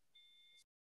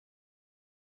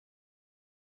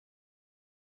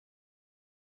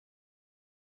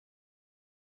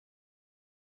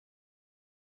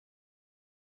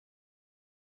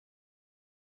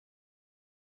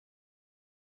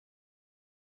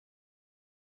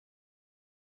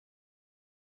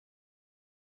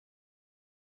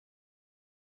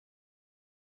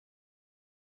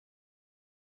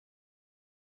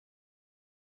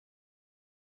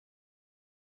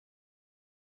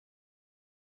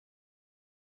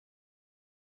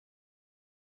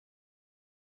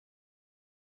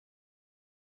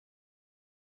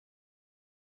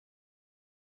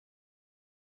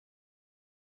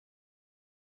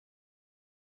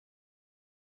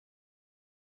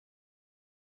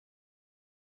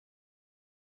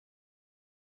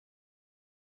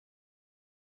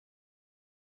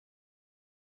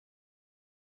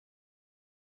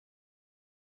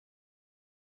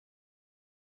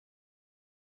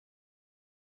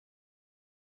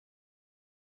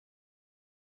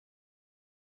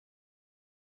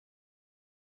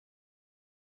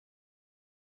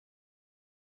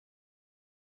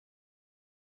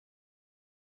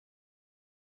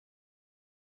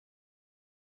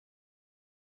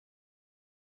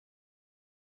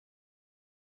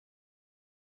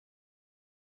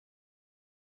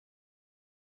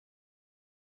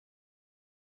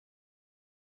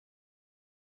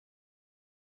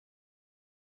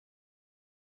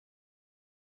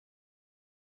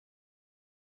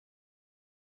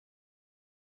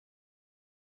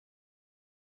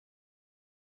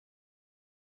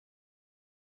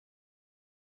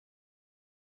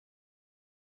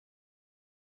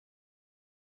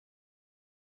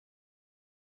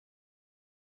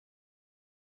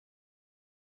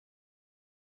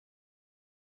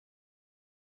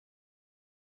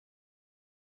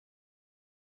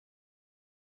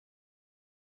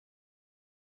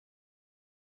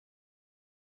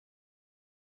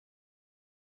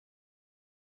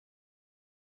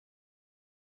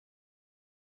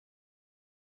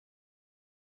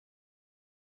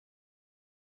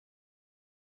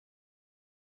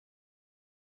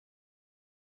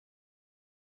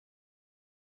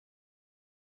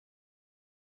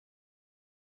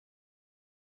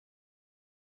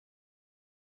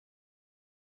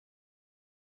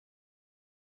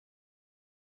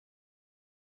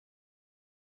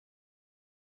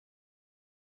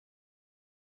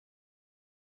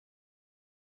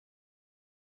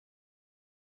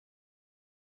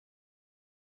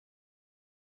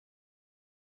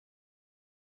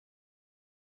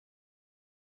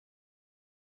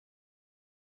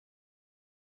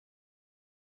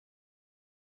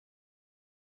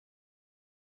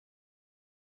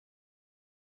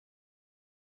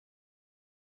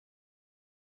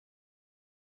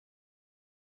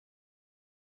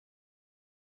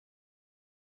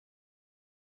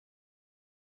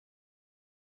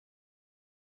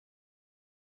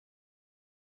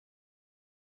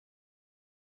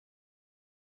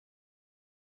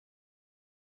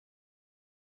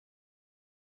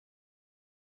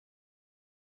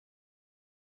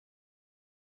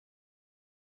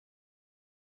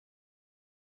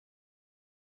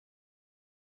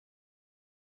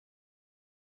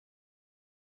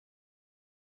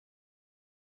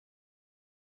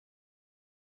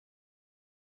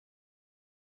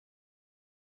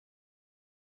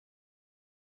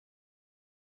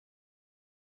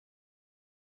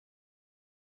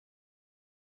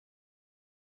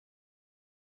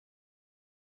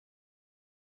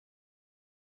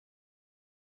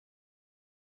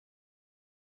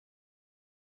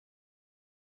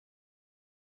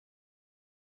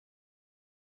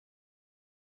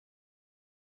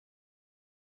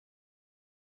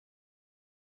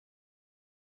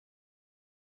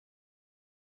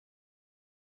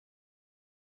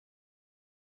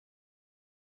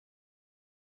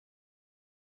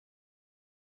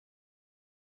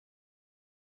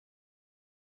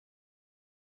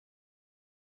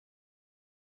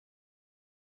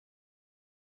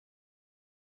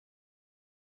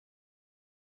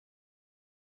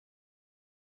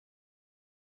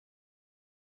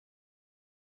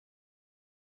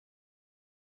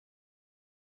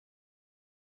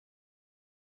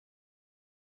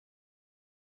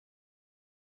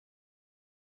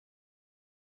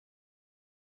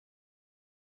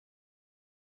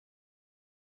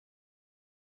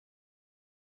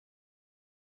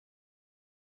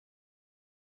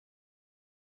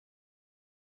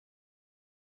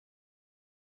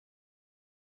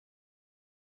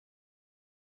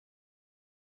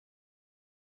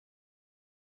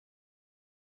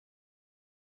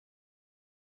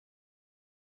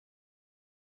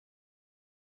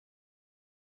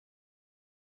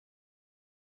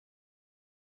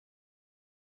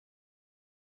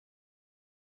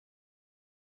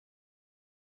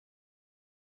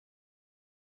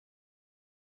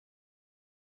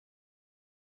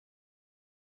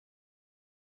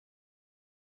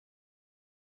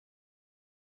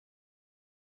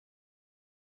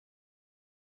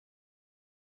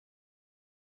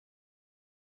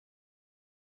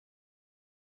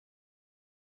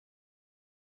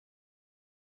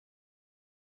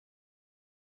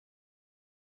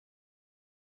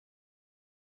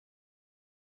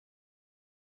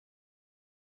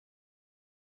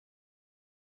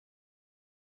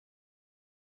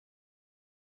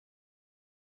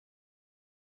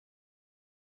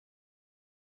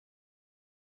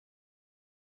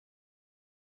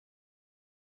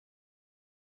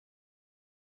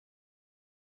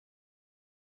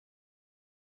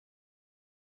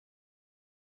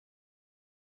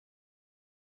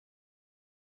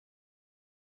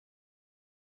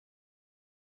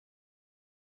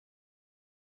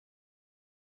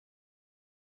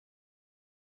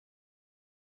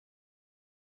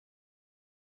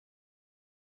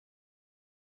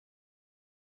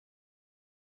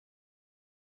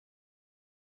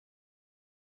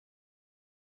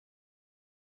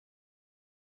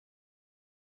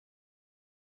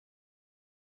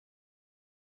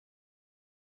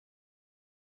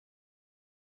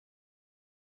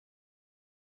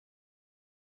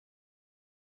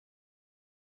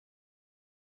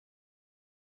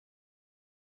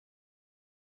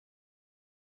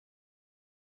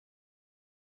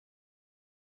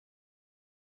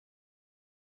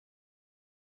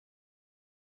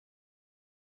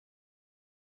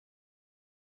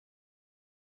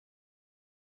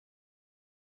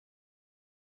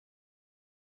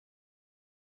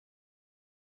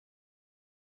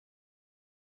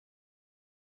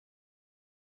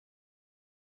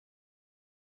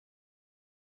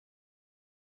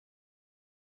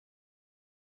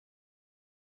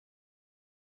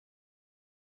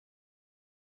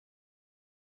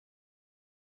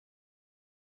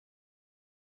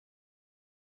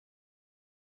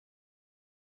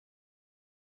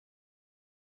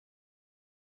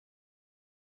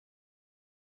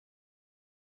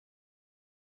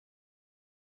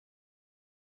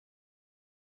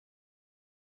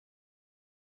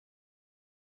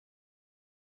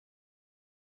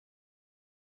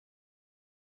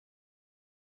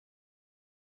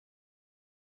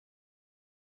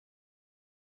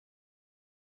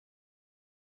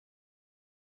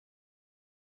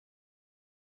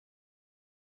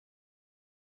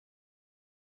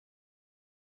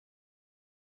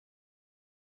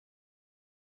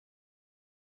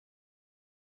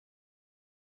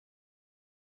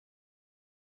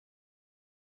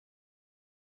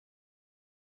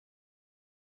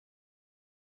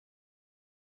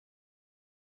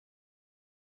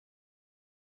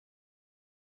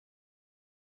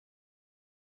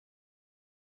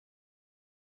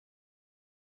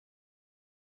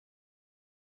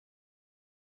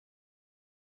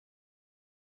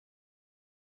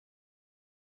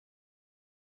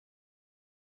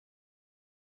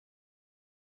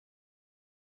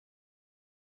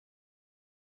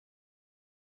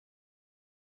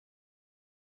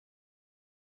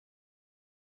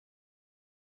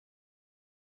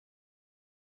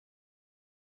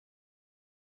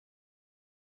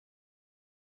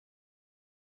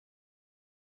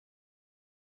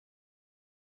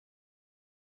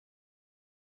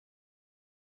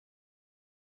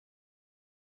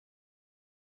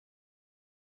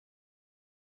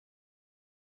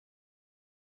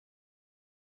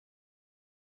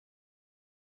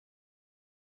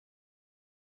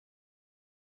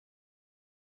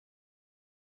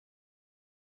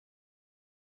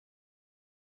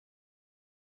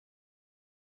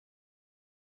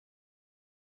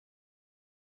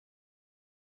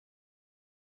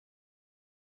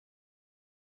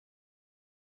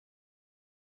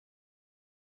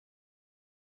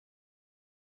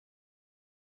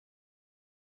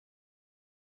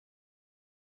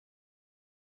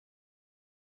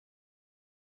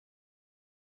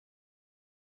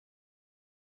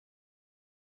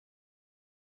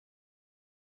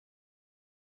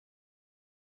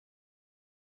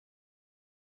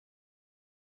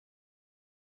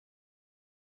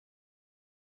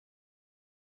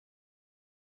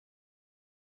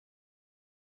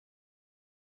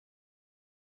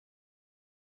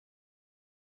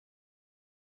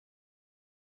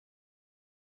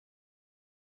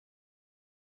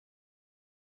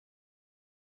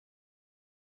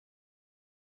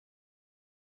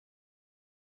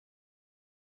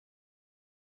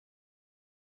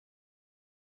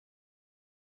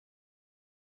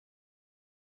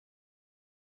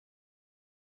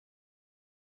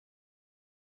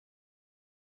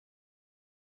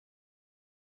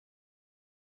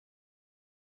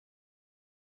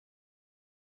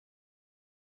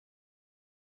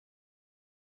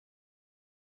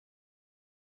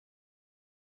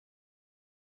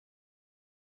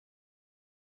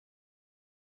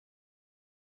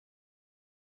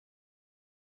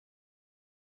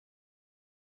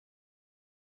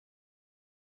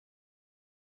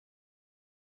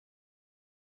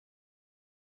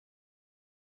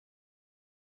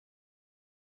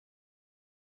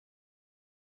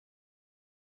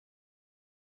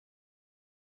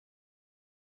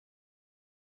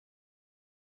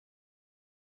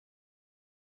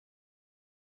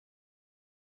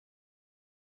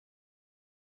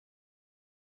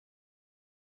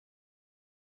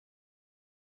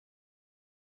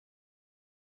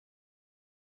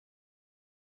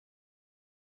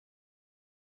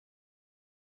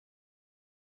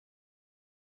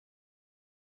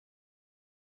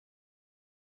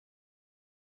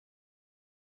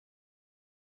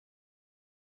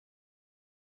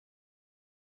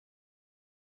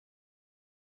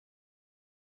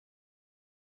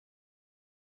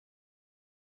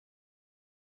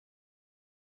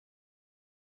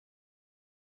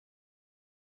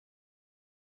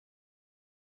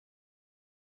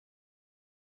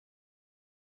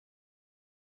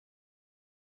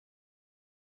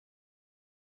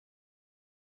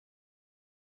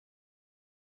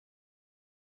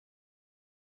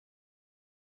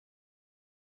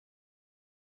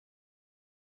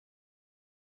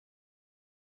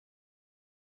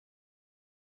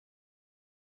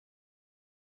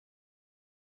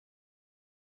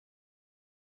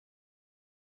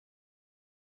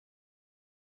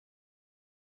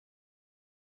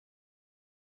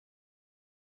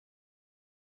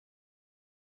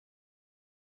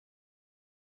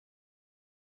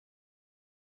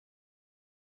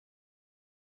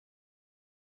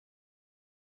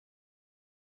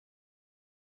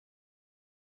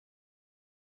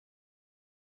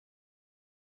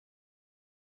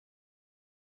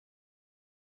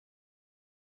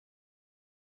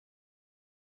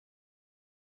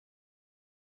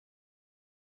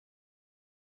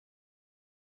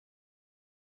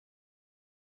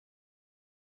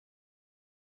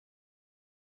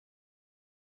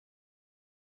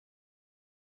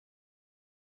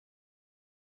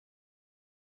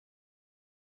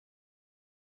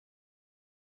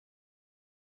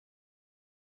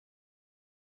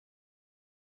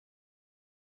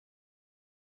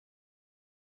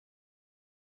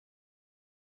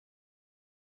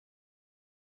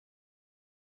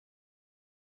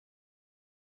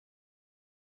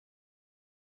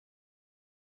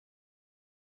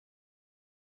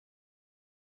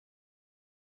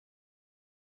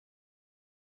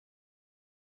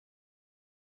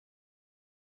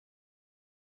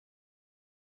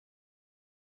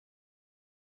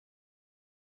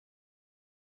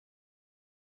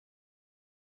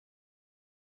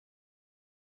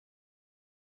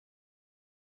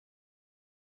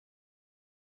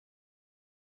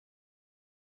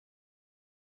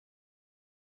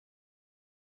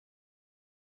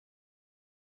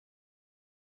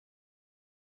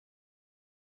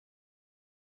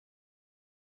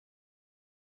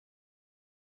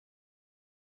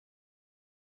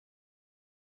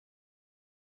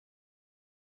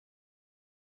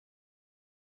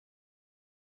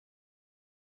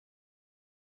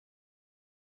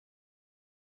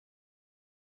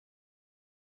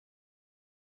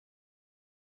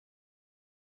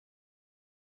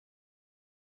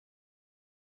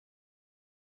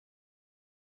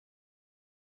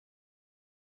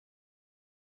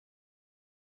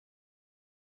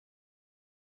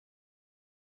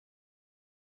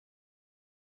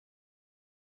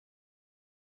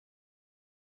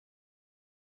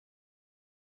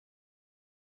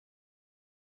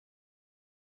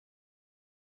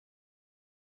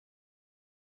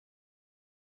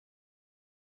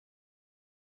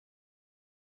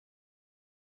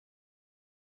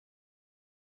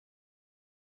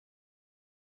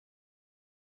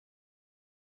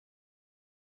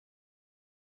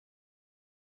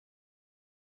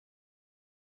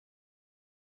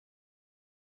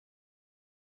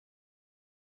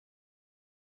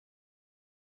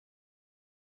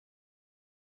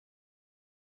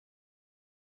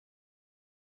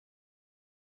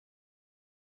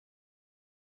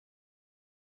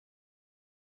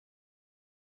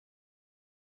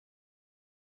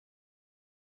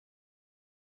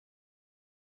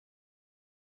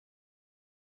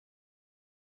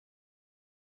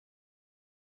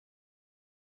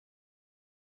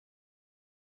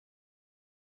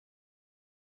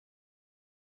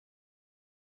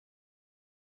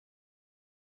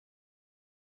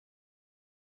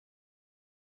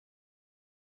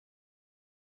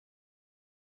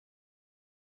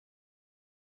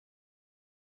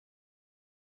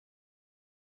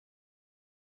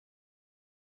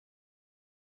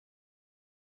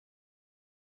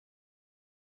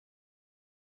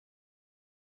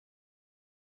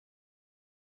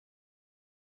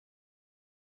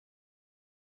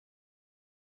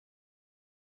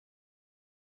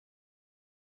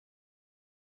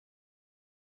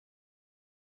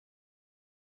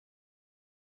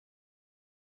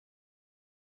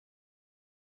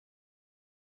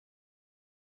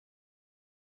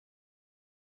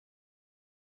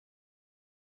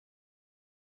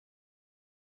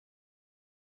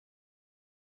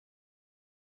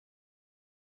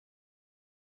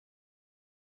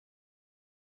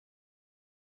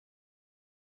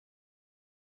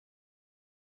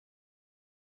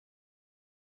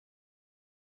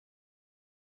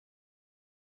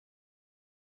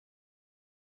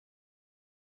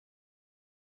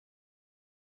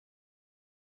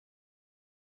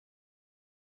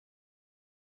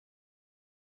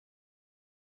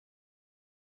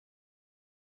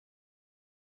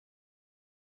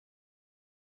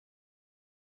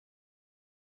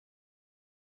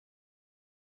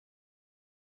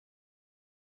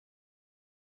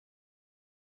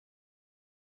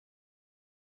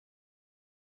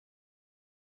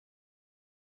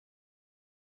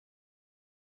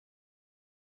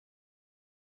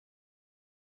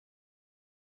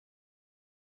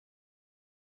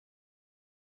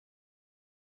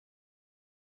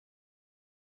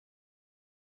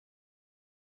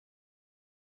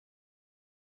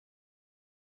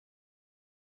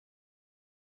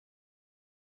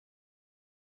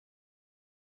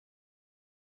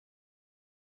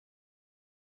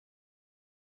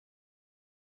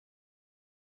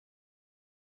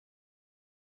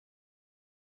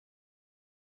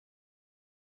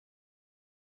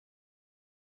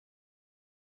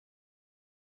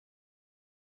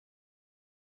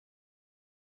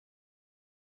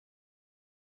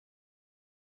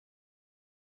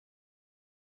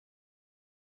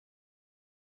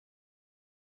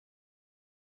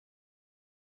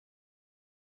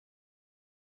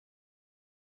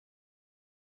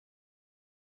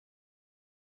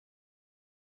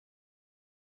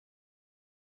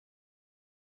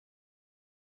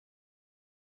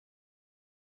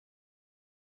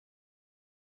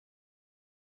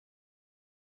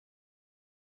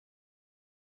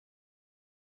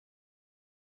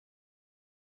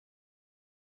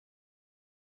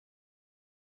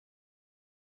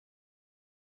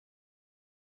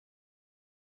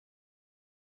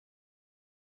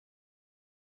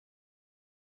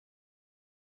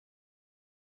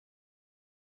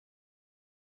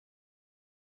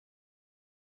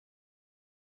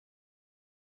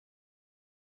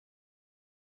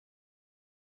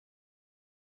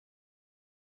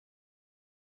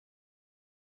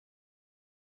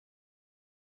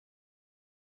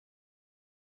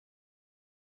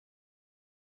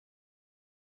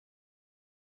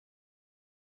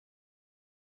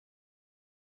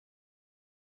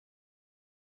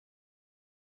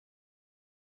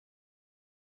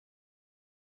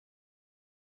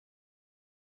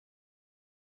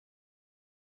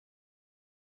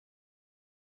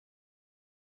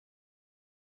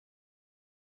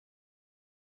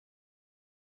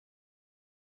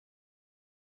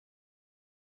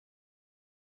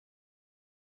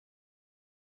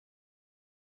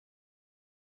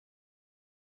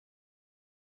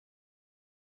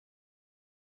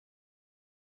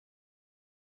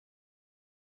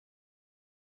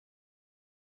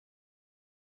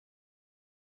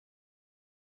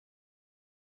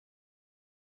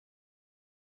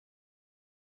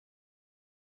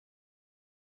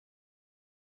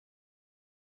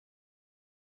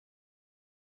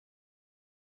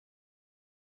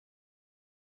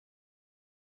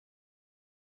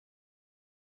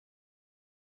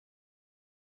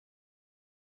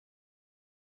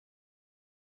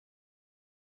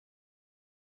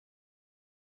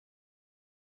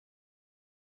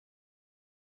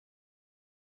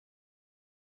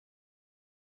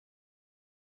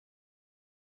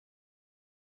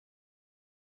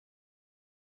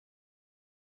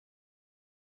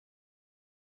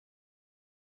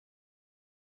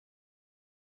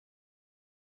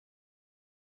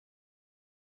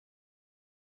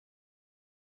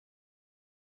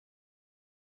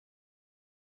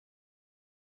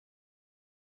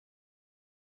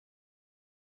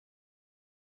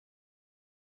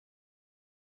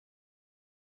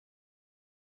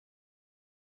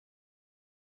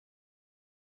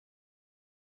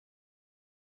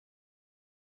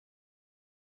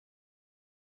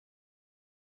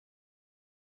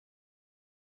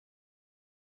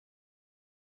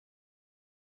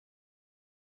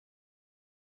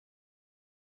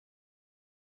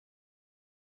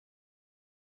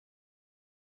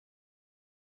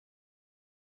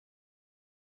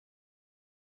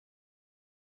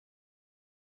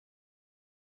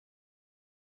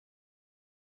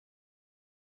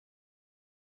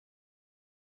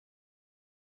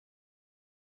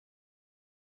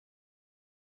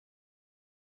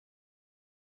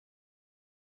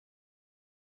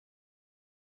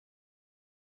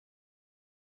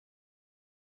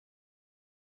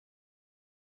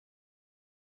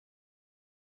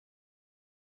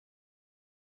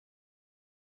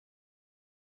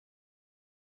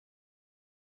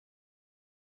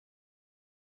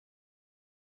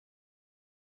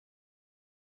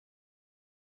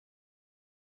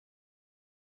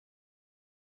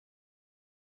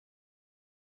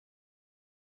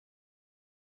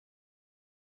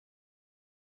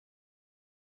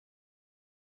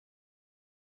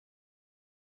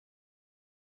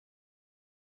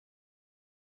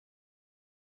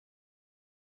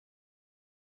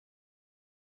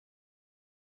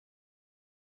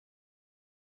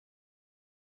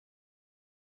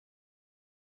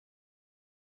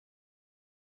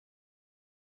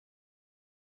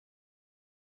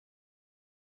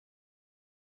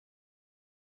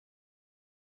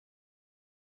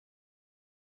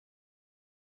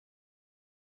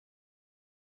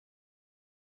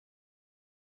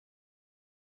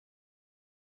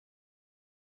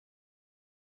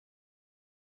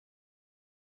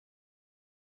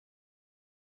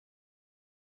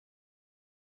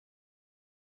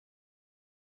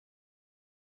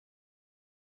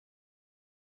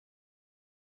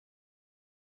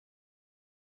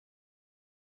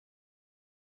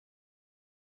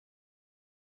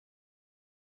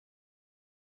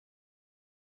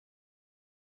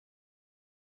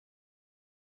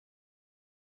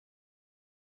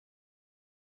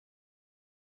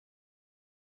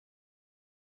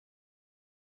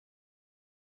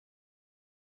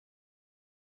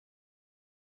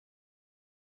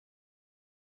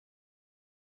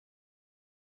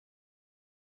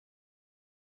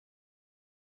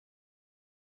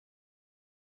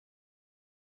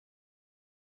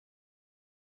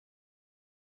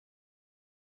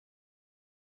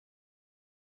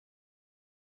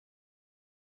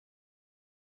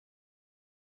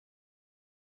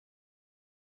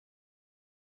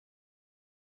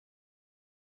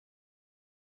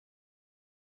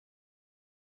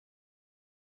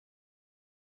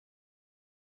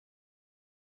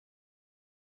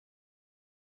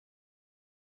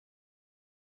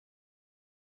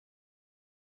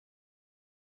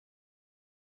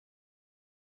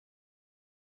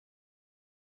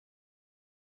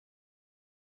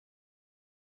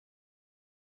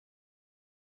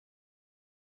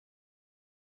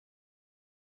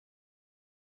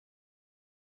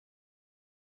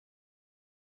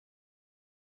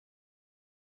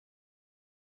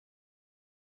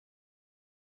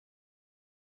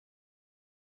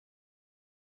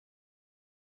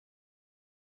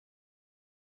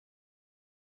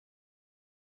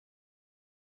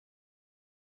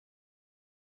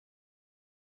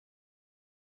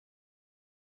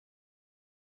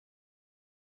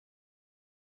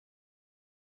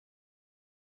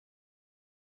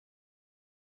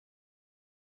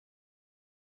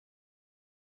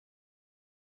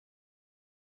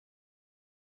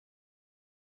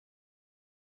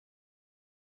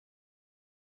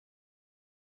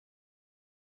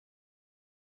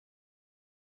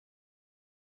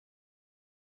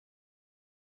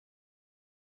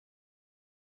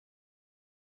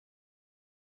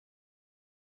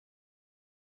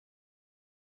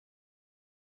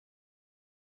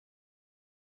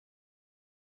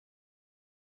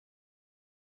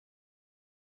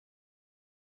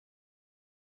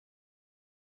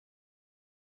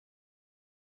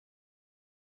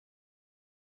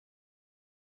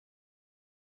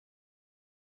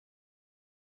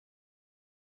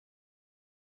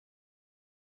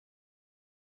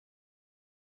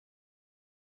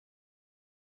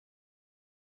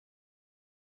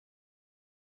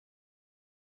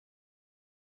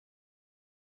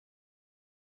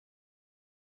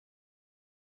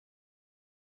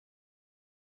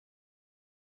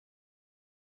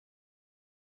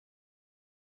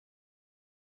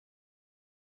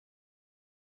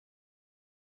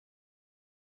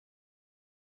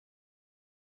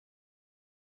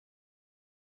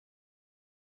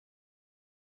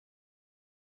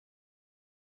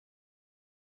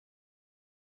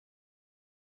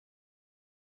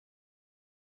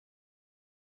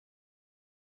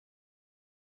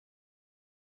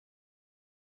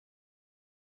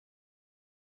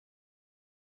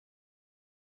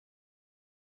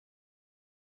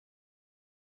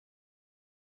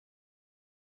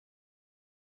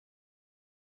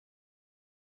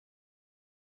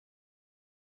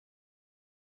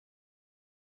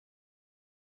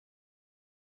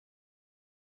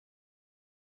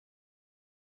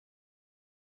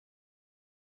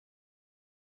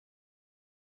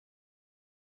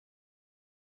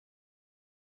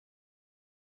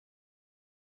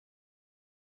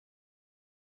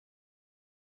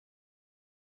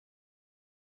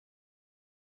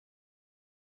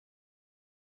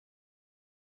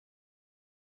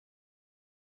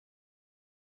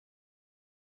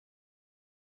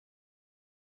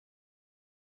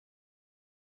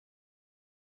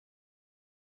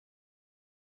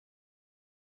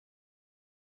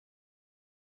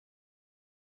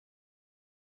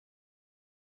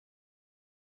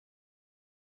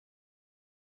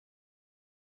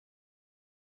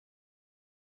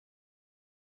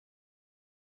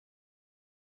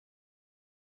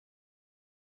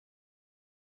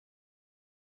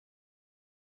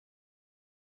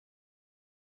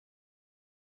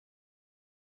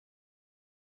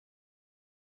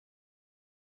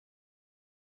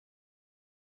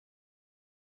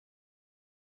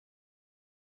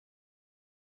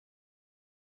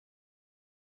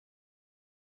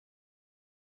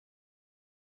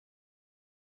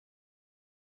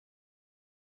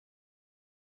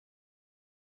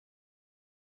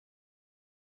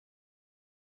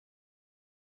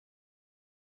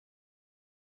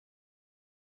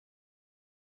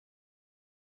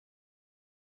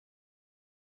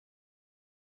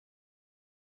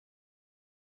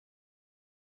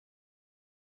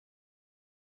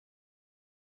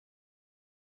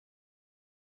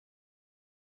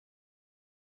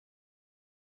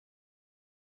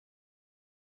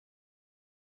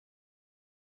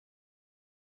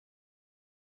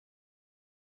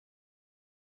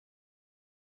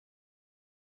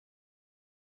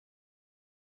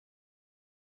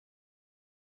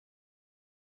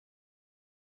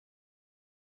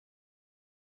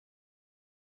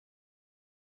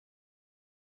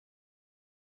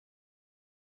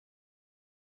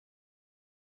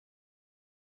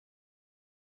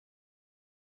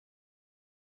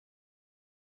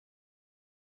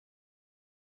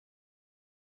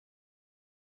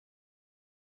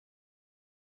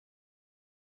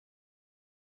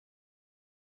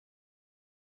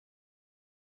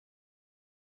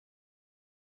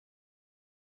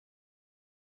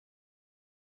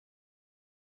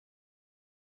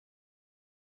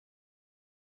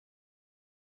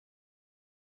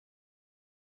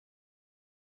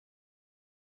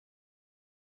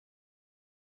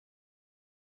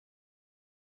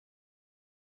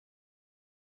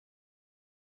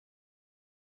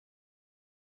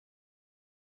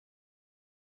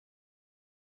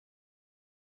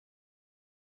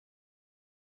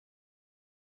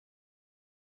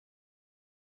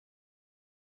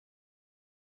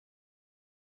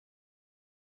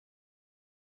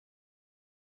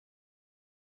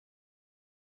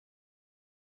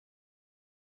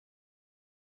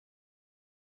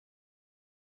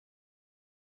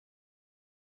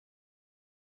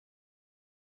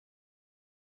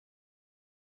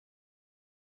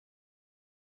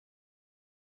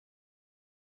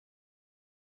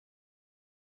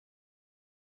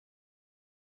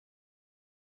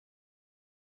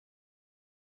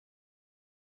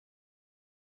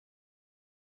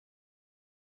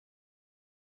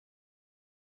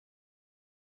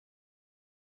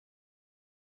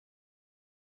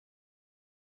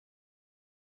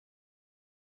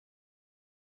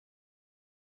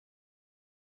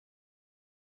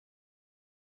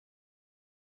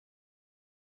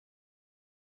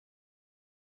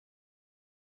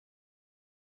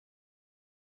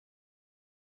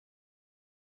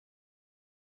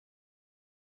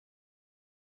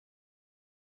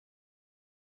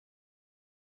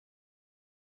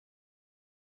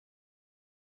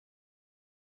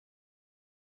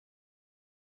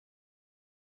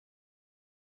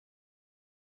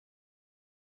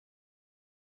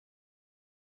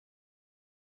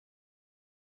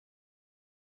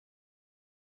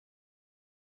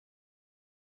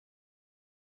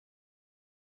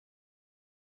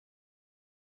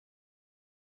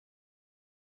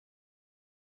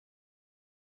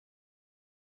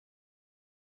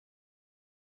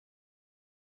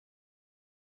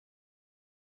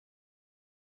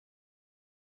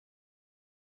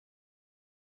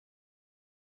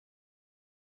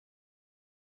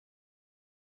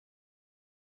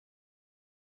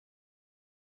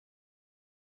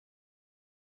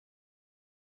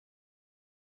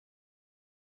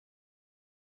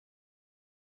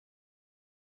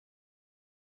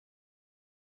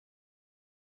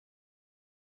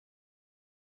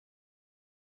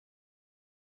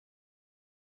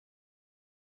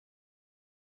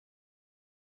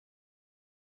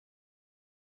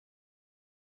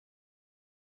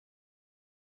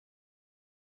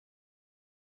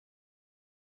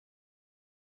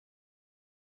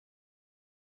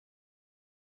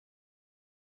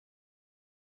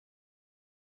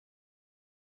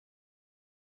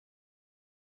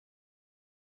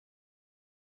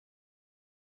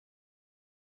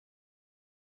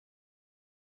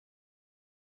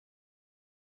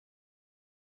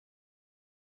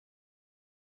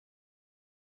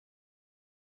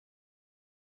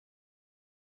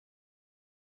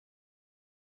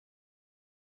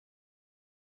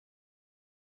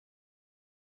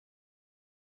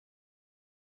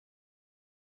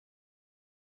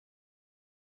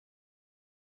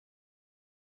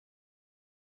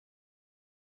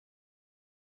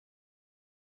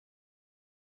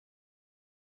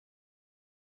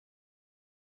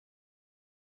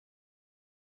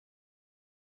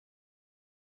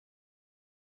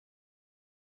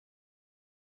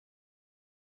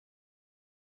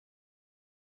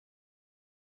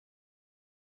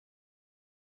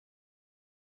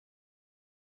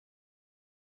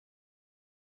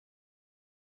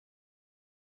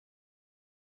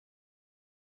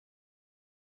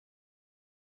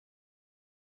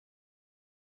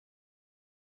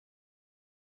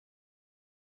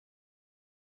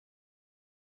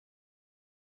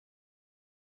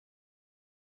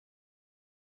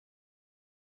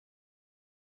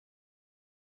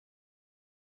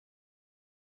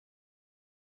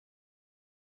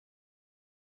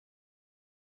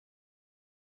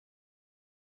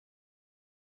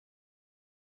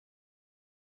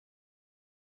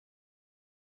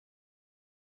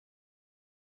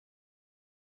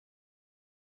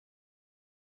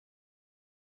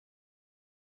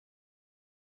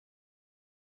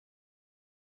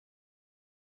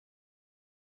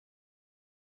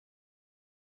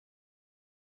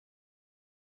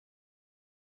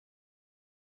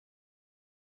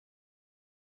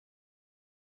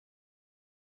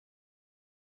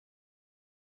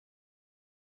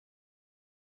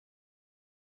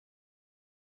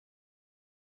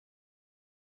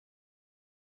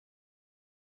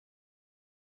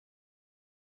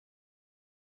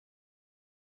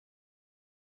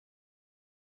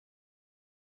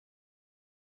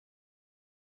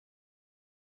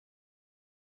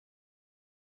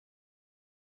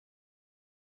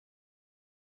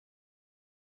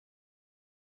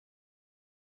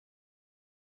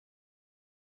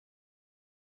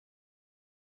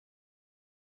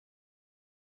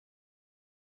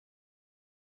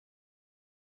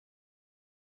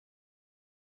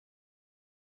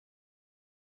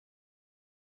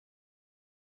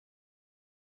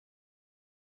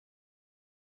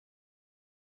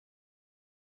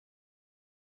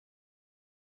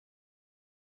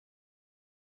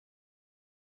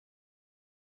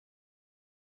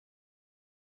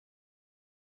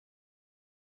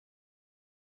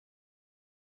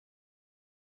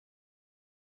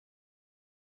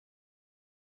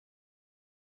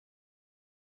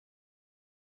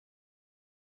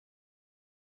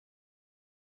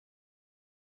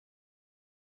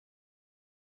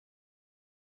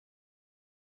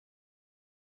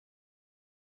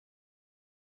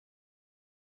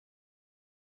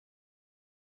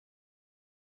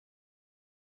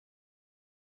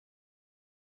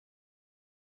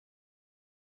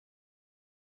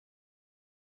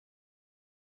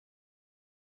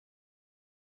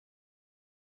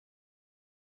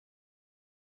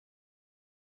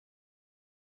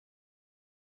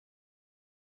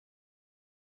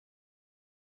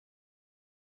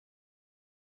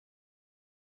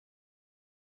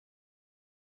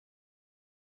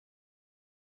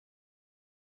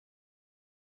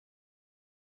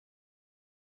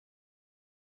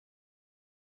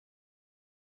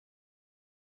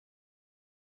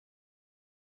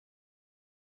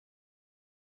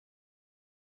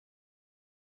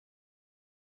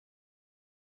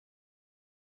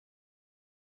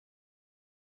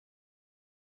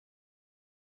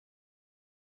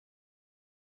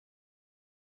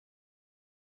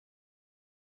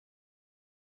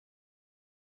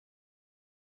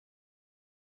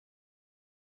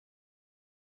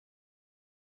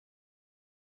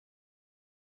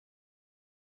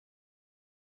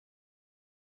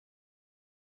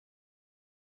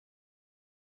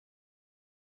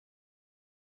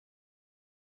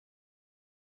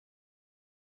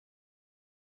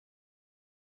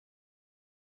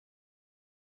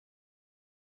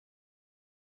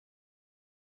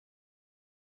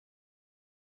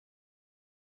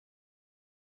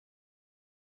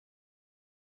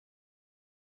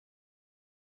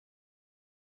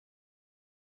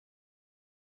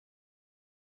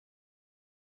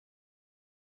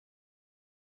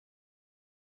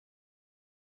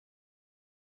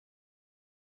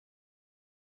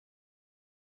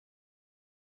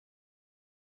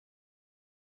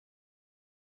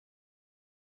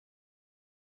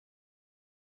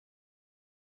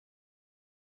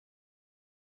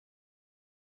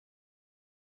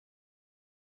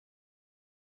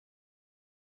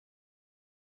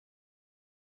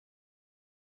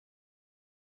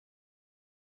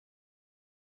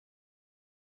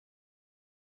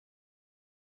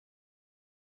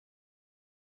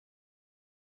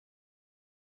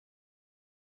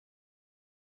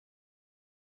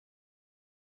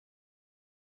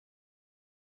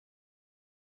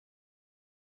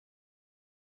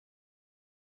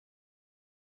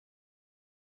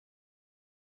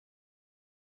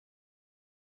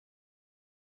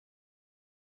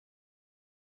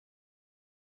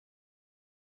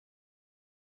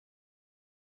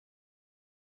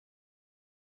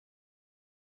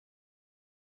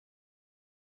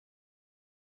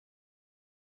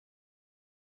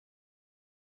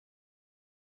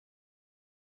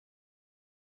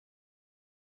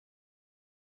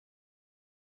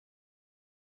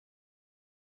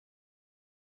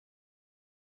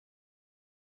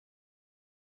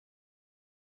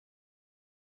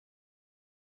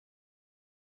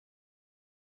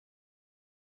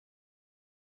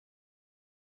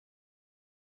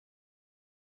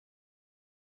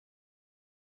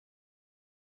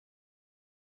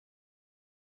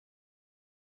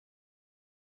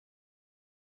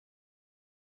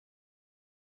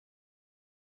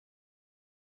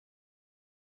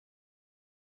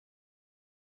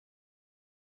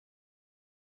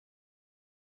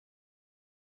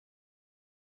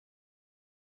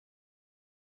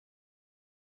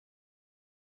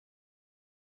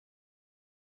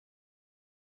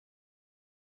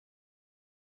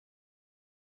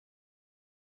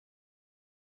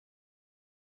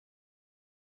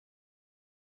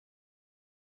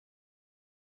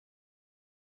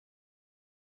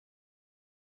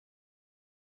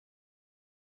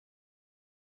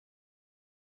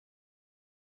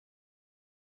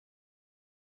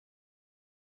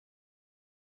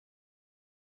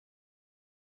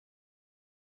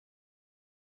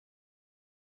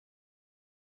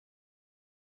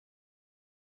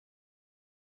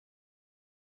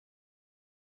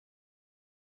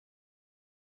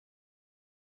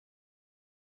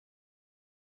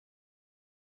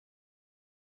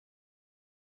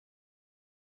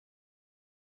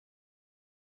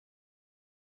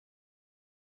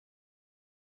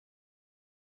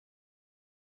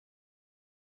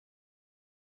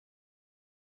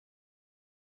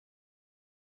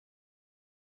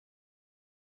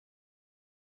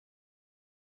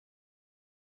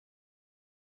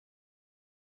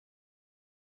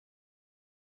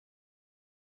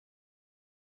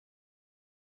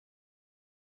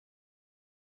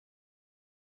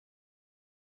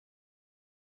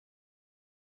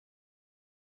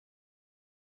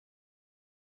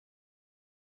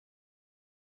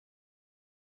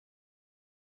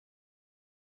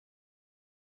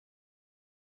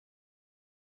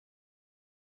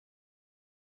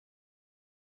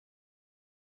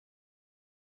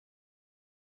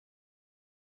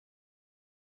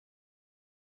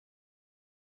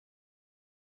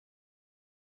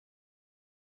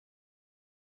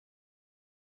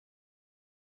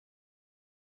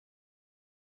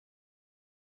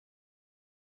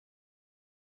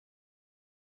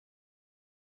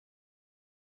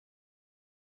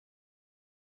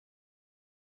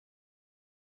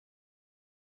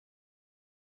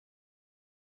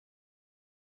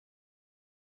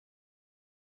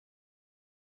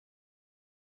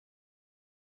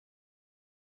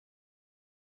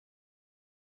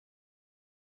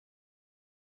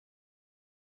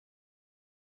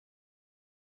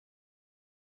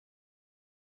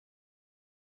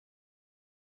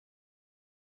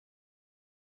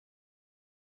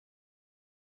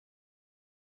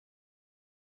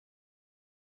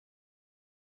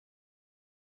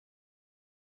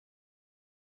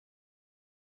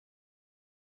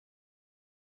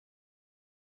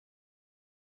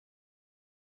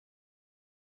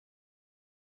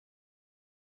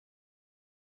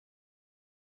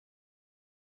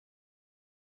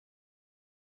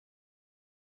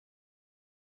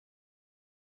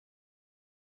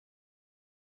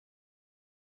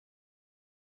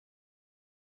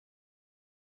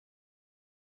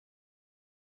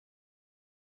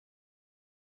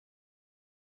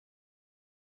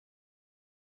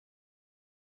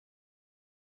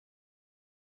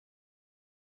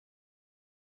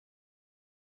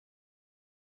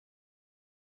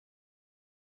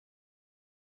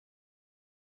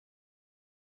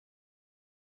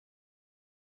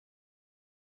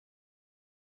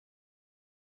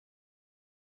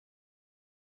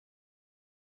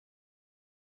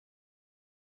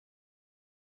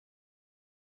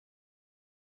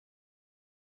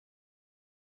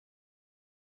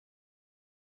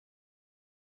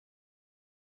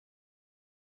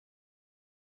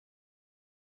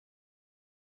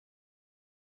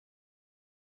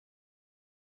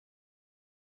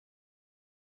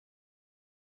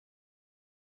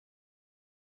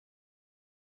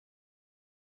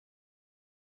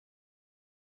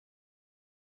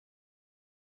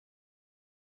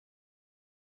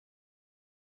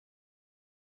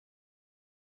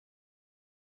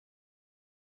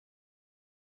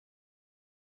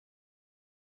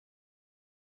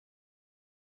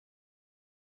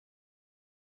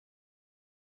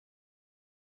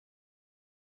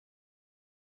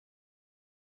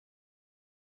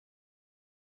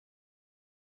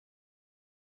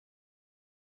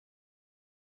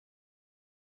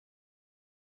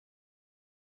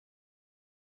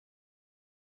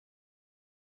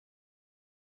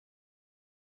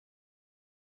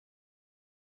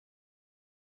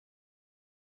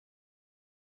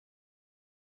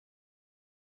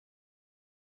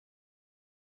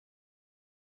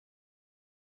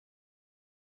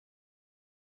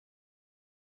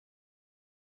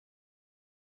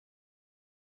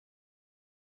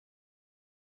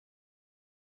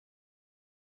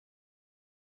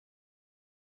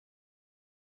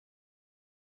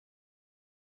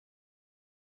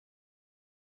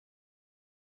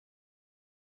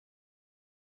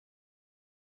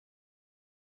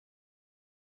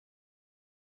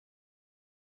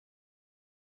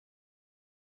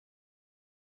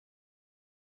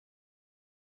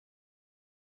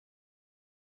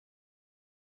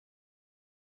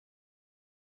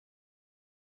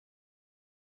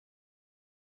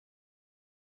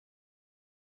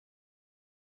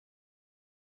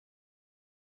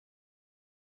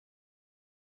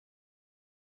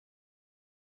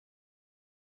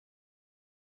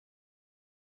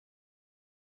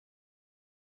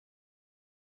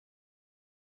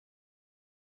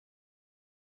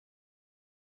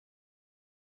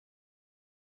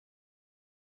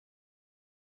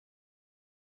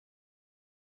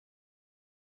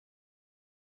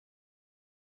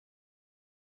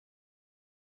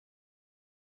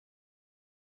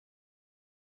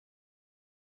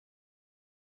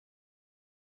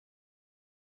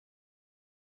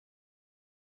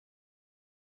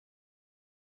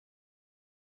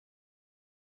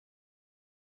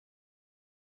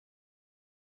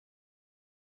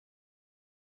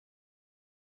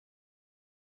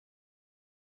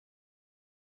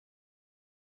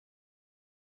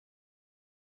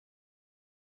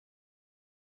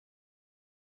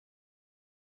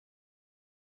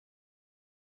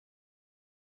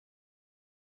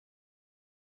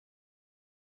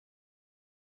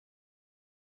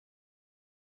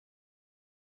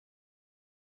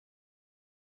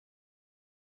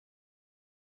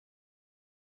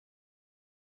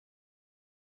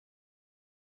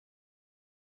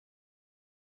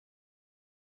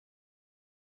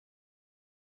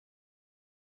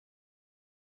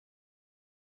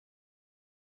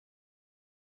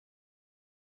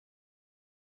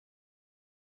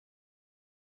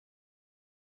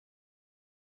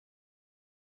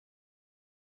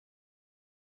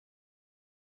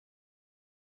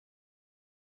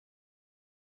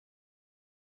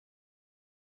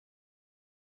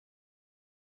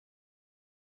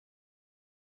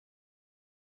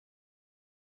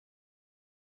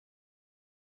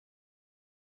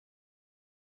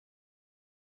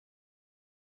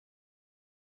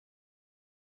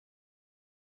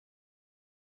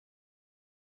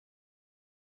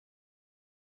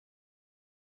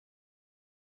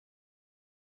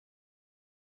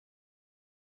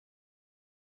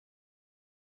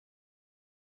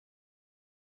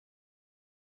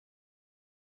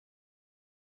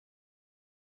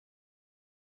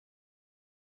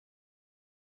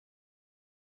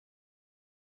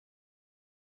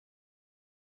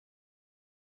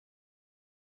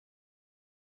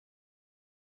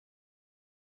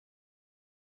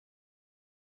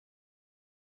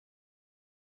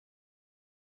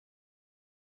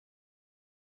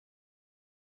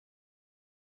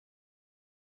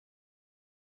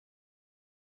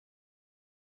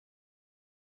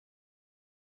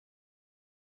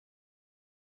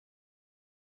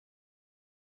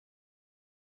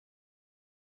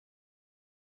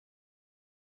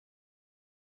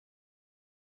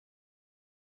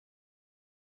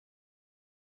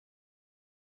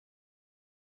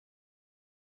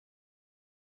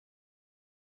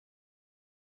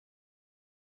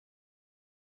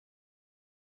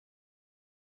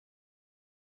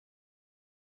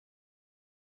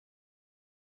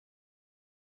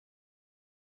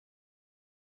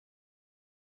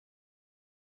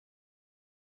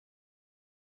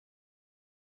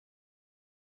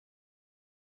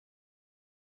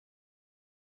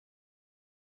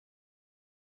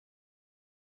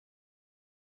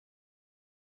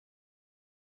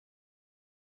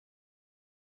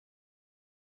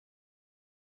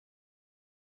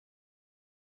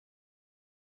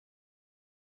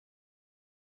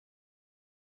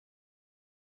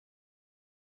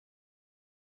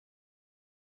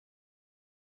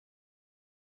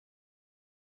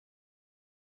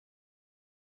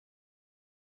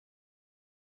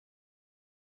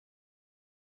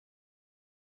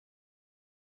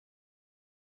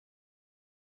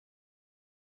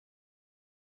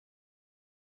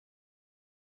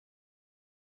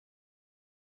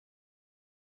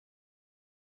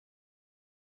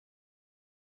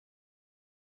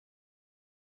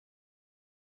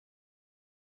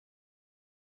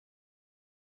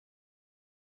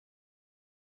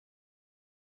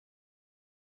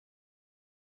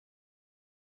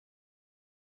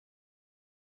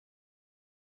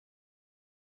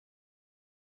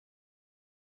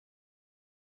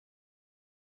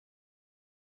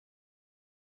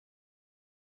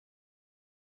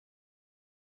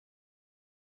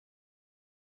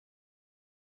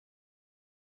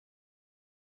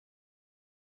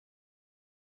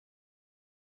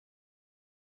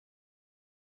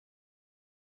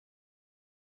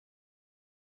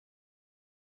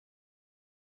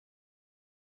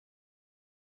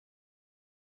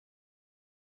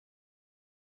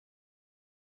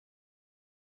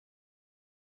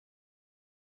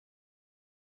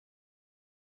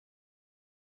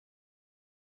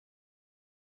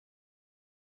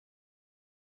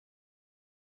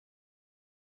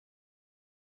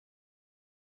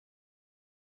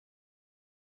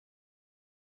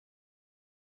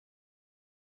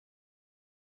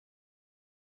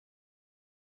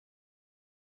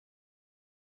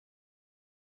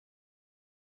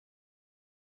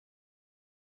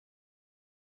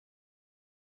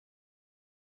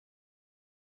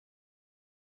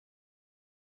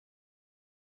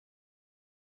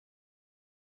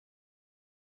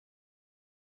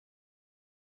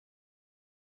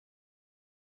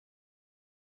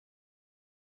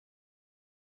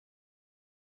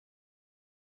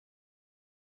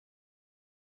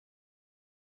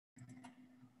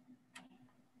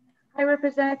 Hi,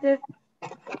 Representative.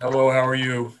 Hello, how are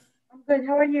you? I'm good.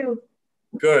 How are you?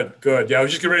 Good, good. Yeah, I was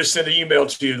just getting ready to send an email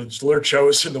to you to alert you I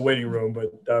was in the waiting room,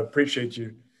 but appreciate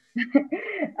you.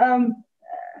 All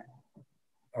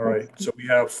right, so we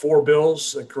have 4 bills,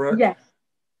 is that correct? Yes,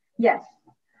 yes.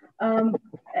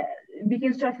 We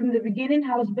can start from the beginning.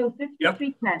 House Bill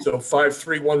 5310. Yep. So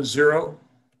 5310.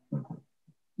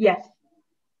 Yes.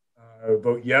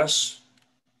 Vote yes.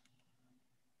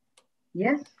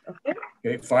 Yes, okay.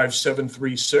 Okay,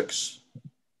 5736.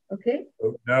 Okay.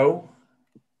 Vote no.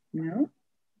 No.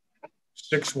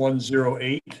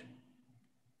 6108.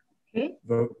 Okay.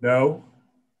 Vote no.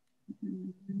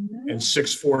 No. And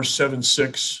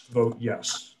 6476. Vote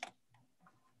yes.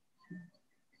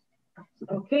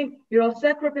 Okay, you're all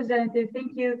set, Representative.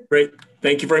 Thank you. Great.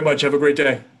 Thank you very much. Have a great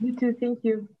day. You too. Thank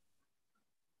you.